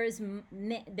 There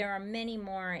are many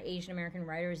more Asian American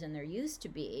writers than there used to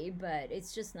be, but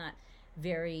it's just not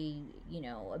very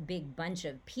a big bunch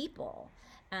of people.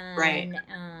 Right.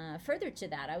 Further to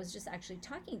that, I was just actually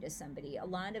talking to somebody. A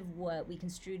lot of what we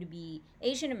construe to be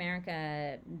Asian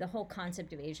America, the whole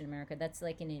concept of Asian America, that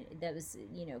was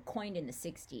coined in the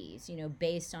 60s,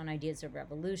 based on ideas of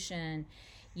revolution.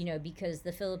 Because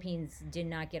the Philippines did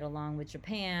not get along with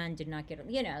Japan,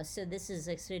 so this is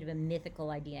a sort of a mythical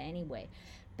idea anyway.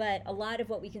 But a lot of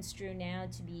what we construe now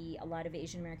to be a lot of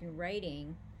Asian American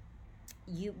writing,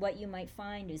 what you might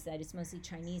find is that it's mostly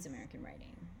Chinese American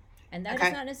writing. And that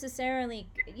is not necessarily,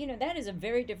 that is a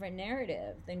very different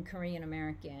narrative than Korean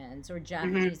Americans or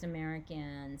Japanese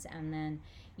Americans. And then,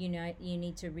 you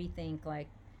need to rethink like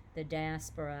the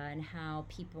diaspora and how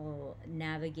people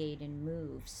navigate and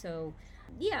move. So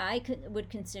yeah, I would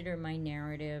consider my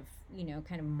narrative,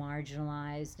 kind of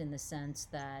marginalized in the sense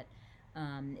that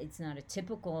it's not a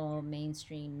typical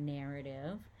mainstream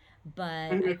narrative.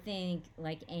 But I think,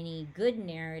 like any good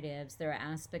narratives, there are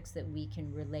aspects that we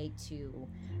can relate to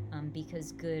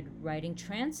because good writing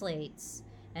translates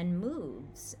and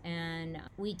moves. And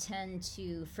we tend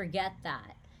to forget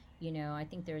that. I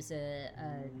think there's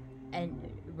and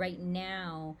right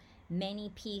now,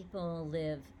 many people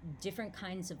live different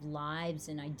kinds of lives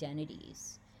and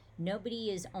identities.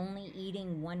 Nobody is only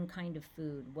eating one kind of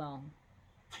food. Well,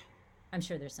 I'm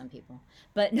sure there's some people,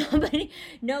 but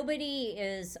nobody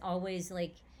is always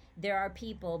like there are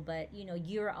people, but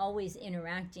you're always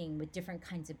interacting with different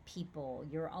kinds of people.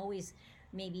 You're always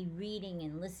maybe reading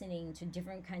and listening to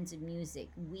different kinds of music.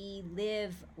 We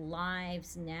live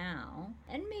lives now,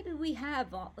 and maybe we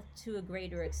have, to a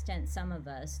greater extent, some of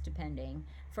us, depending,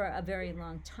 for a very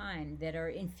long time, that are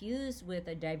infused with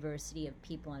a diversity of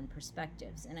people and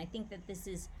perspectives. And I think that this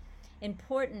is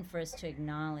important for us to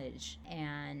acknowledge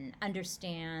and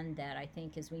understand that. I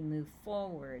think as we move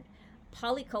forward,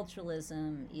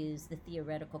 polyculturalism is the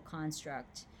theoretical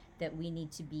construct that we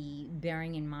need to be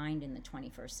bearing in mind in the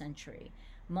 21st century.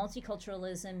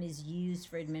 Multiculturalism is used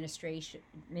for administrative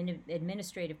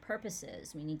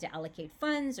purposes. We need to allocate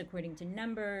funds according to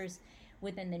numbers.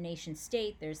 Within the nation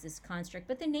state, there's this construct,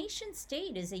 but the nation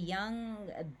state is a young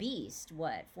beast.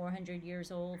 400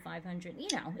 years old, 500?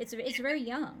 It's very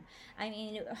young. I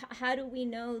mean, how do we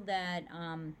know that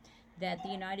that the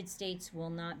United States will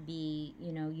not be,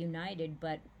 united,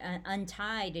 but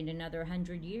untied in another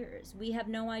 100 years? We have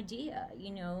no idea.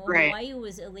 Right. Hawaii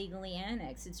was illegally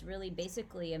annexed. It's really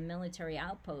basically a military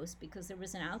outpost because there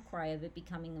was an outcry of it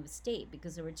becoming a state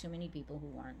because there were too many people who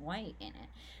weren't white in it.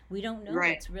 We don't know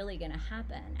Right. what's really going to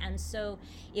happen. And so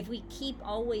if we keep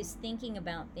always thinking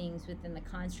about things within the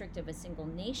construct of a single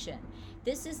nation,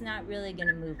 this is not really going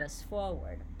to move us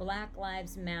forward. Black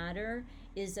Lives Matter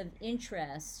is of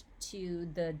interest to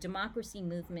the democracy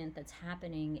movement that's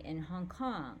happening in Hong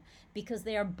Kong because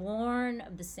they are born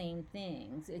of the same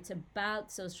things. It's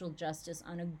about social justice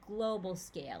on a global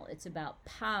scale. It's about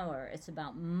power. It's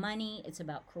about money. It's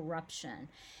about corruption.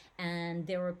 And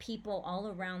there are people all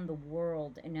around the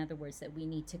world, in other words, that we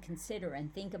need to consider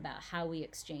and think about how we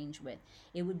exchange with.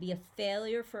 It would be a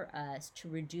failure for us to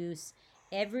reduce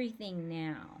everything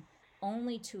now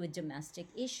only to a domestic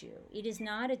issue. It is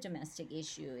not a domestic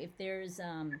issue. If there's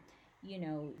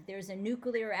there's a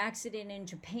nuclear accident in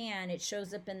Japan, it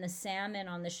shows up in the salmon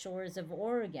on the shores of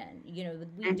Oregon.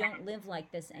 We don't live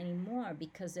like this anymore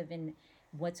because of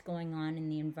what's going on in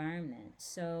the environment.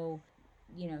 So,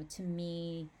 to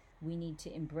me, we need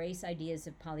to embrace ideas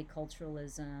of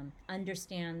polyculturalism,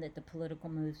 understand that the political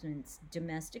movements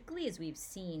domestically, as we've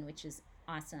seen, which is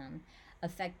awesome,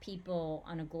 affect people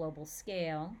on a global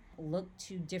scale, look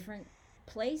to different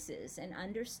places and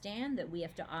understand that we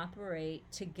have to operate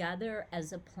together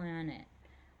as a planet.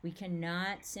 We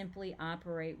cannot simply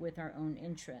operate with our own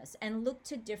interests, and look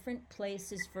to different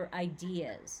places for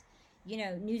ideas.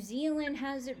 New Zealand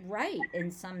has it right in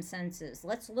some senses.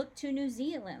 Let's look to New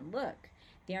Zealand. Look,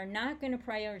 they're not going to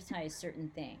prioritize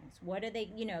certain things. What are they?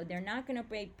 They're not going to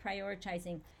be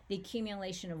prioritizing the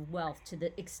accumulation of wealth to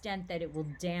the extent that it will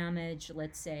damage,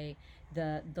 let's say,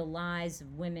 the lives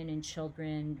of women and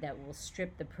children, that will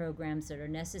strip the programs that are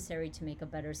necessary to make a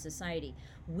better society.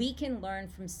 We can learn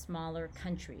from smaller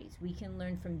countries. We can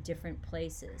learn from different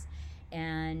places.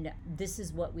 And this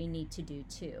is what we need to do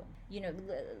too.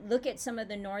 Look at some of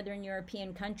the Northern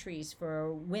European countries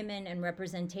for women and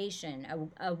representation.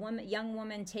 A young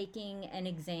woman taking an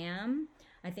exam,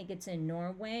 I think it's in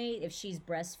Norway, if she's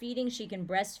breastfeeding, she can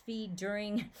breastfeed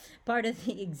during part of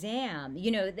the exam.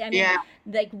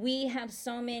 Like, we have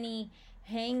so many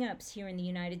hang-ups here in the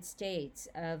United States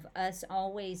of us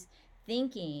always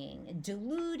thinking,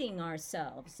 deluding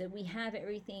ourselves that we have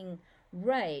everything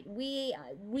right. We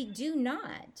do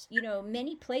not.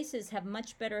 Many places have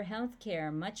much better health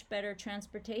care, much better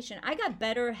transportation. I got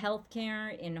better health care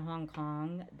in Hong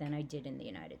Kong than I did in the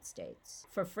United States,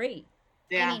 for free.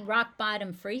 Yeah. I mean, rock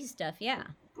bottom free stuff, yeah.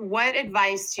 What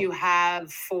advice do you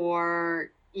have for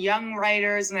young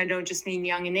writers? And I don't just mean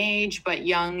young in age, but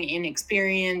young in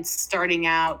experience, starting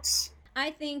out.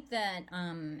 I think that,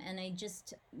 and I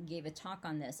just gave a talk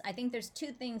on this, I think there's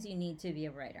two things you need to be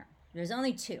a writer. There's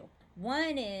only two.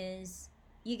 One is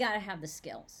you got to have the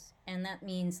skills. And that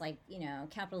means, like,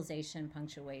 capitalization,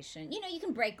 punctuation. You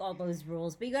can break all those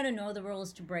rules, but you got to know the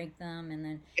rules to break them. And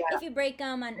then if you break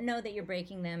them, know that you're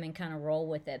breaking them and kind of roll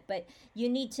with it. But you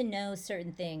need to know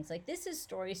certain things, like this is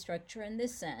story structure in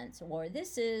this sense, or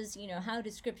this is, how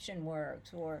description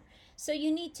works. So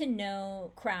you need to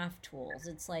know craft tools.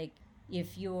 It's like,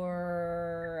 if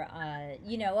you're,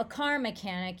 a car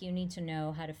mechanic, you need to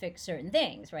know how to fix certain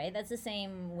things, right? That's the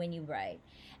same when you write.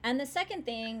 And the second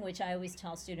thing, which I always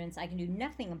tell students I can do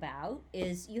nothing about,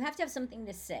 is you have to have something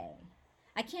to say.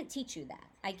 I can't teach you that.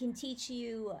 I can teach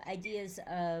you ideas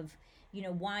of,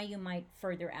 why you might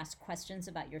further ask questions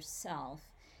about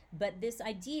yourself. But this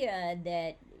idea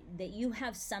that you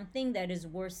have something that is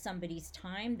worth somebody's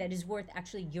time, that is worth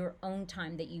actually your own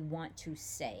time, that you want to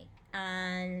say.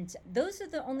 And those are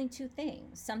the only two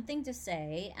things, something to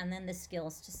say and then the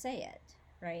skills to say it,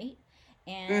 right?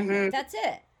 And that's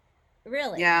it,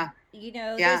 really. Yeah.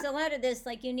 There's a lot of this,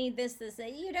 like, you need this,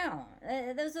 that. You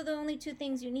don't. Those are the only two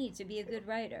things you need to be a good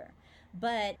writer.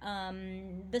 But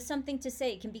the something to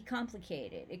say can be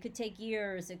complicated. It could take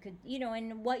years. It could,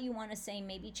 and what you want to say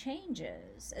maybe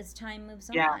changes as time moves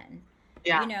on.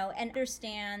 Yeah. And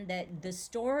understand that the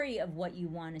story of what you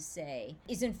want to say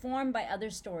is informed by other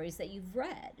stories that you've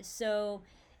read. So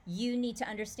you need to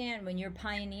understand when you're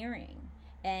pioneering,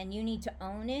 and you need to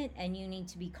own it, and you need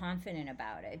to be confident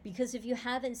about it. Because if you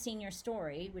haven't seen your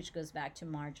story, which goes back to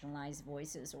marginalized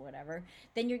voices or whatever,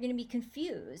 then you're going to be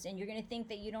confused, and you're going to think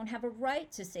that you don't have a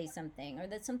right to say something, or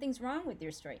that something's wrong with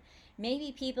your story.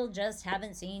 Maybe people just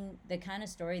haven't seen the kind of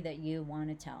story that you want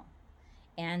to tell.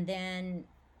 And then,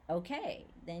 okay,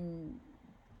 then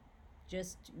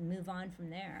just move on from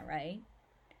there, right?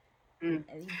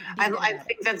 I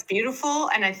think that's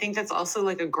beautiful, and I think that's also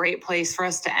like a great place for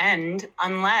us to end,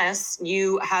 unless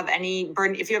you have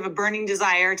if you have a burning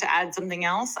desire to add something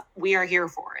else, we are here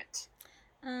for it.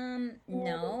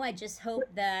 No, I just hope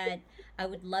that I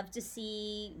would love to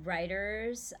see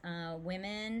writers,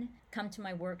 women, come to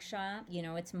my workshop.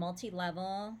 It's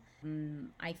multi-level.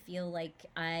 I feel like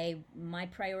my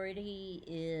priority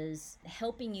is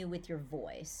helping you with your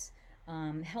voice.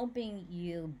 Helping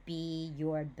you be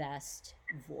your best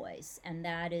voice. And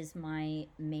that is my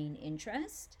main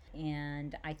interest.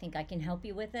 And I think I can help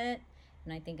you with it.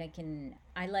 And I think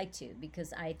I like to,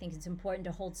 because I think it's important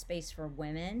to hold space for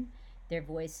women. Their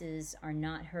voices are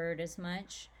not heard as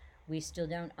much. We still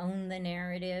don't own the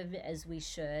narrative as we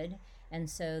should. And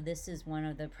so this is one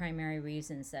of the primary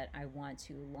reasons that I want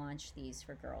to launch these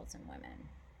for girls and women,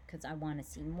 because I want to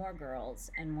see more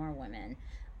girls and more women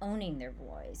owning their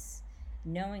voice,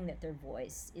 knowing that their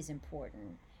voice is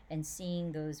important, and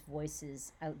seeing those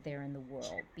voices out there in the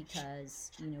world. Because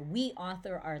we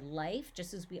author our life,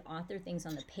 just as we author things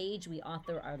on the page, we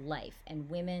author our life. And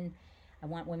I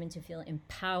want women to feel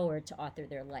empowered to author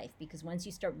their life, because once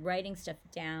you start writing stuff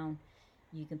down,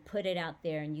 you can put it out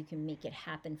there and you can make it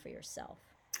happen for yourself.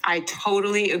 I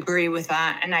totally agree with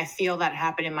that. And I feel that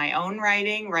happen in my own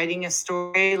writing. Writing a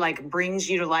story brings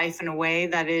you to life in a way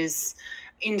that is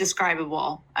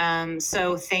indescribable.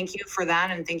 So thank you for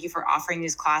that. And thank you for offering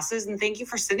these classes. And thank you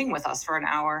for sitting with us for an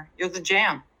hour. You're the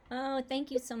jam. Oh,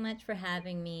 thank you so much for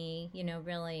having me,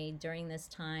 really during this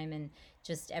time. And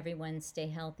just everyone stay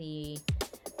healthy,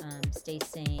 stay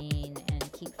sane,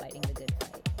 and keep fighting the good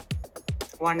fight.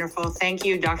 Wonderful. Thank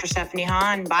you, Dr. Stephanie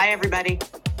Hahn. Bye, everybody.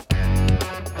 PEN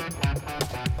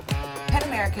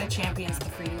America champions the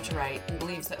freedom to write and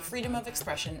believes that freedom of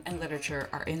expression and literature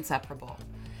are inseparable.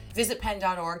 Visit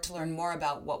pen.org to learn more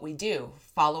about what we do.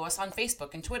 Follow us on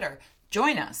Facebook and Twitter.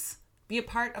 Join us. Be a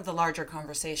part of the larger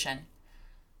conversation.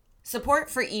 Support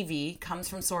for EV comes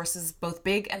from sources both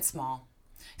big and small.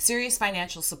 Serious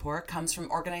financial support comes from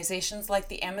organizations like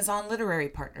the Amazon Literary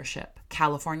Partnership,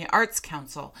 California Arts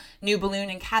Council, New Balloon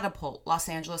and Catapult, Los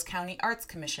Angeles County Arts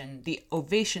Commission, the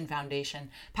Ovation Foundation,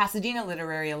 Pasadena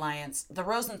Literary Alliance, the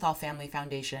Rosenthal Family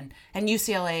Foundation, and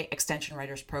UCLA Extension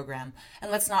Writers Program.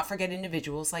 And let's not forget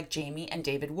individuals like Jamie and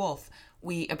David Wolf.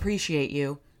 We appreciate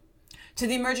you. To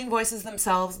the emerging voices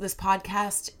themselves, this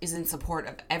podcast is in support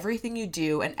of everything you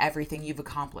do and everything you've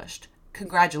accomplished.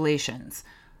 Congratulations.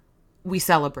 We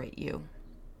celebrate you.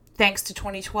 Thanks to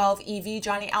 2012 EV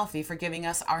Johnny Alfie for giving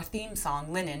us our theme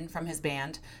song, Linen, from his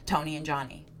band, Tony and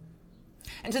Johnny.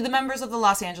 And to the members of the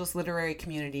Los Angeles literary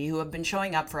community who have been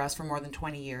showing up for us for more than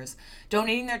 20 years,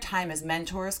 donating their time as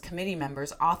mentors, committee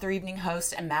members, author evening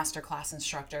hosts, and masterclass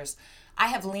instructors. I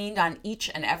have leaned on each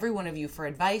and every one of you for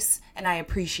advice, and I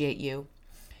appreciate you.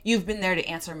 You've been there to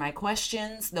answer my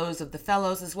questions, those of the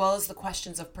fellows, as well as the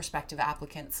questions of prospective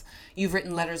applicants. You've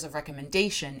written letters of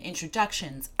recommendation,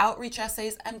 introductions, outreach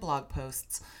essays, and blog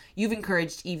posts. You've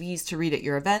encouraged EVs to read at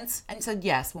your events and said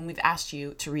yes when we've asked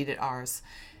you to read at ours.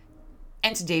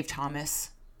 And to Dave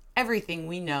Thomas, everything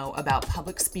we know about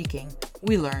public speaking,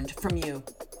 we learned from you.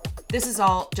 This is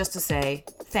all just to say,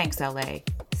 thanks, LA,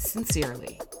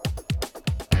 sincerely.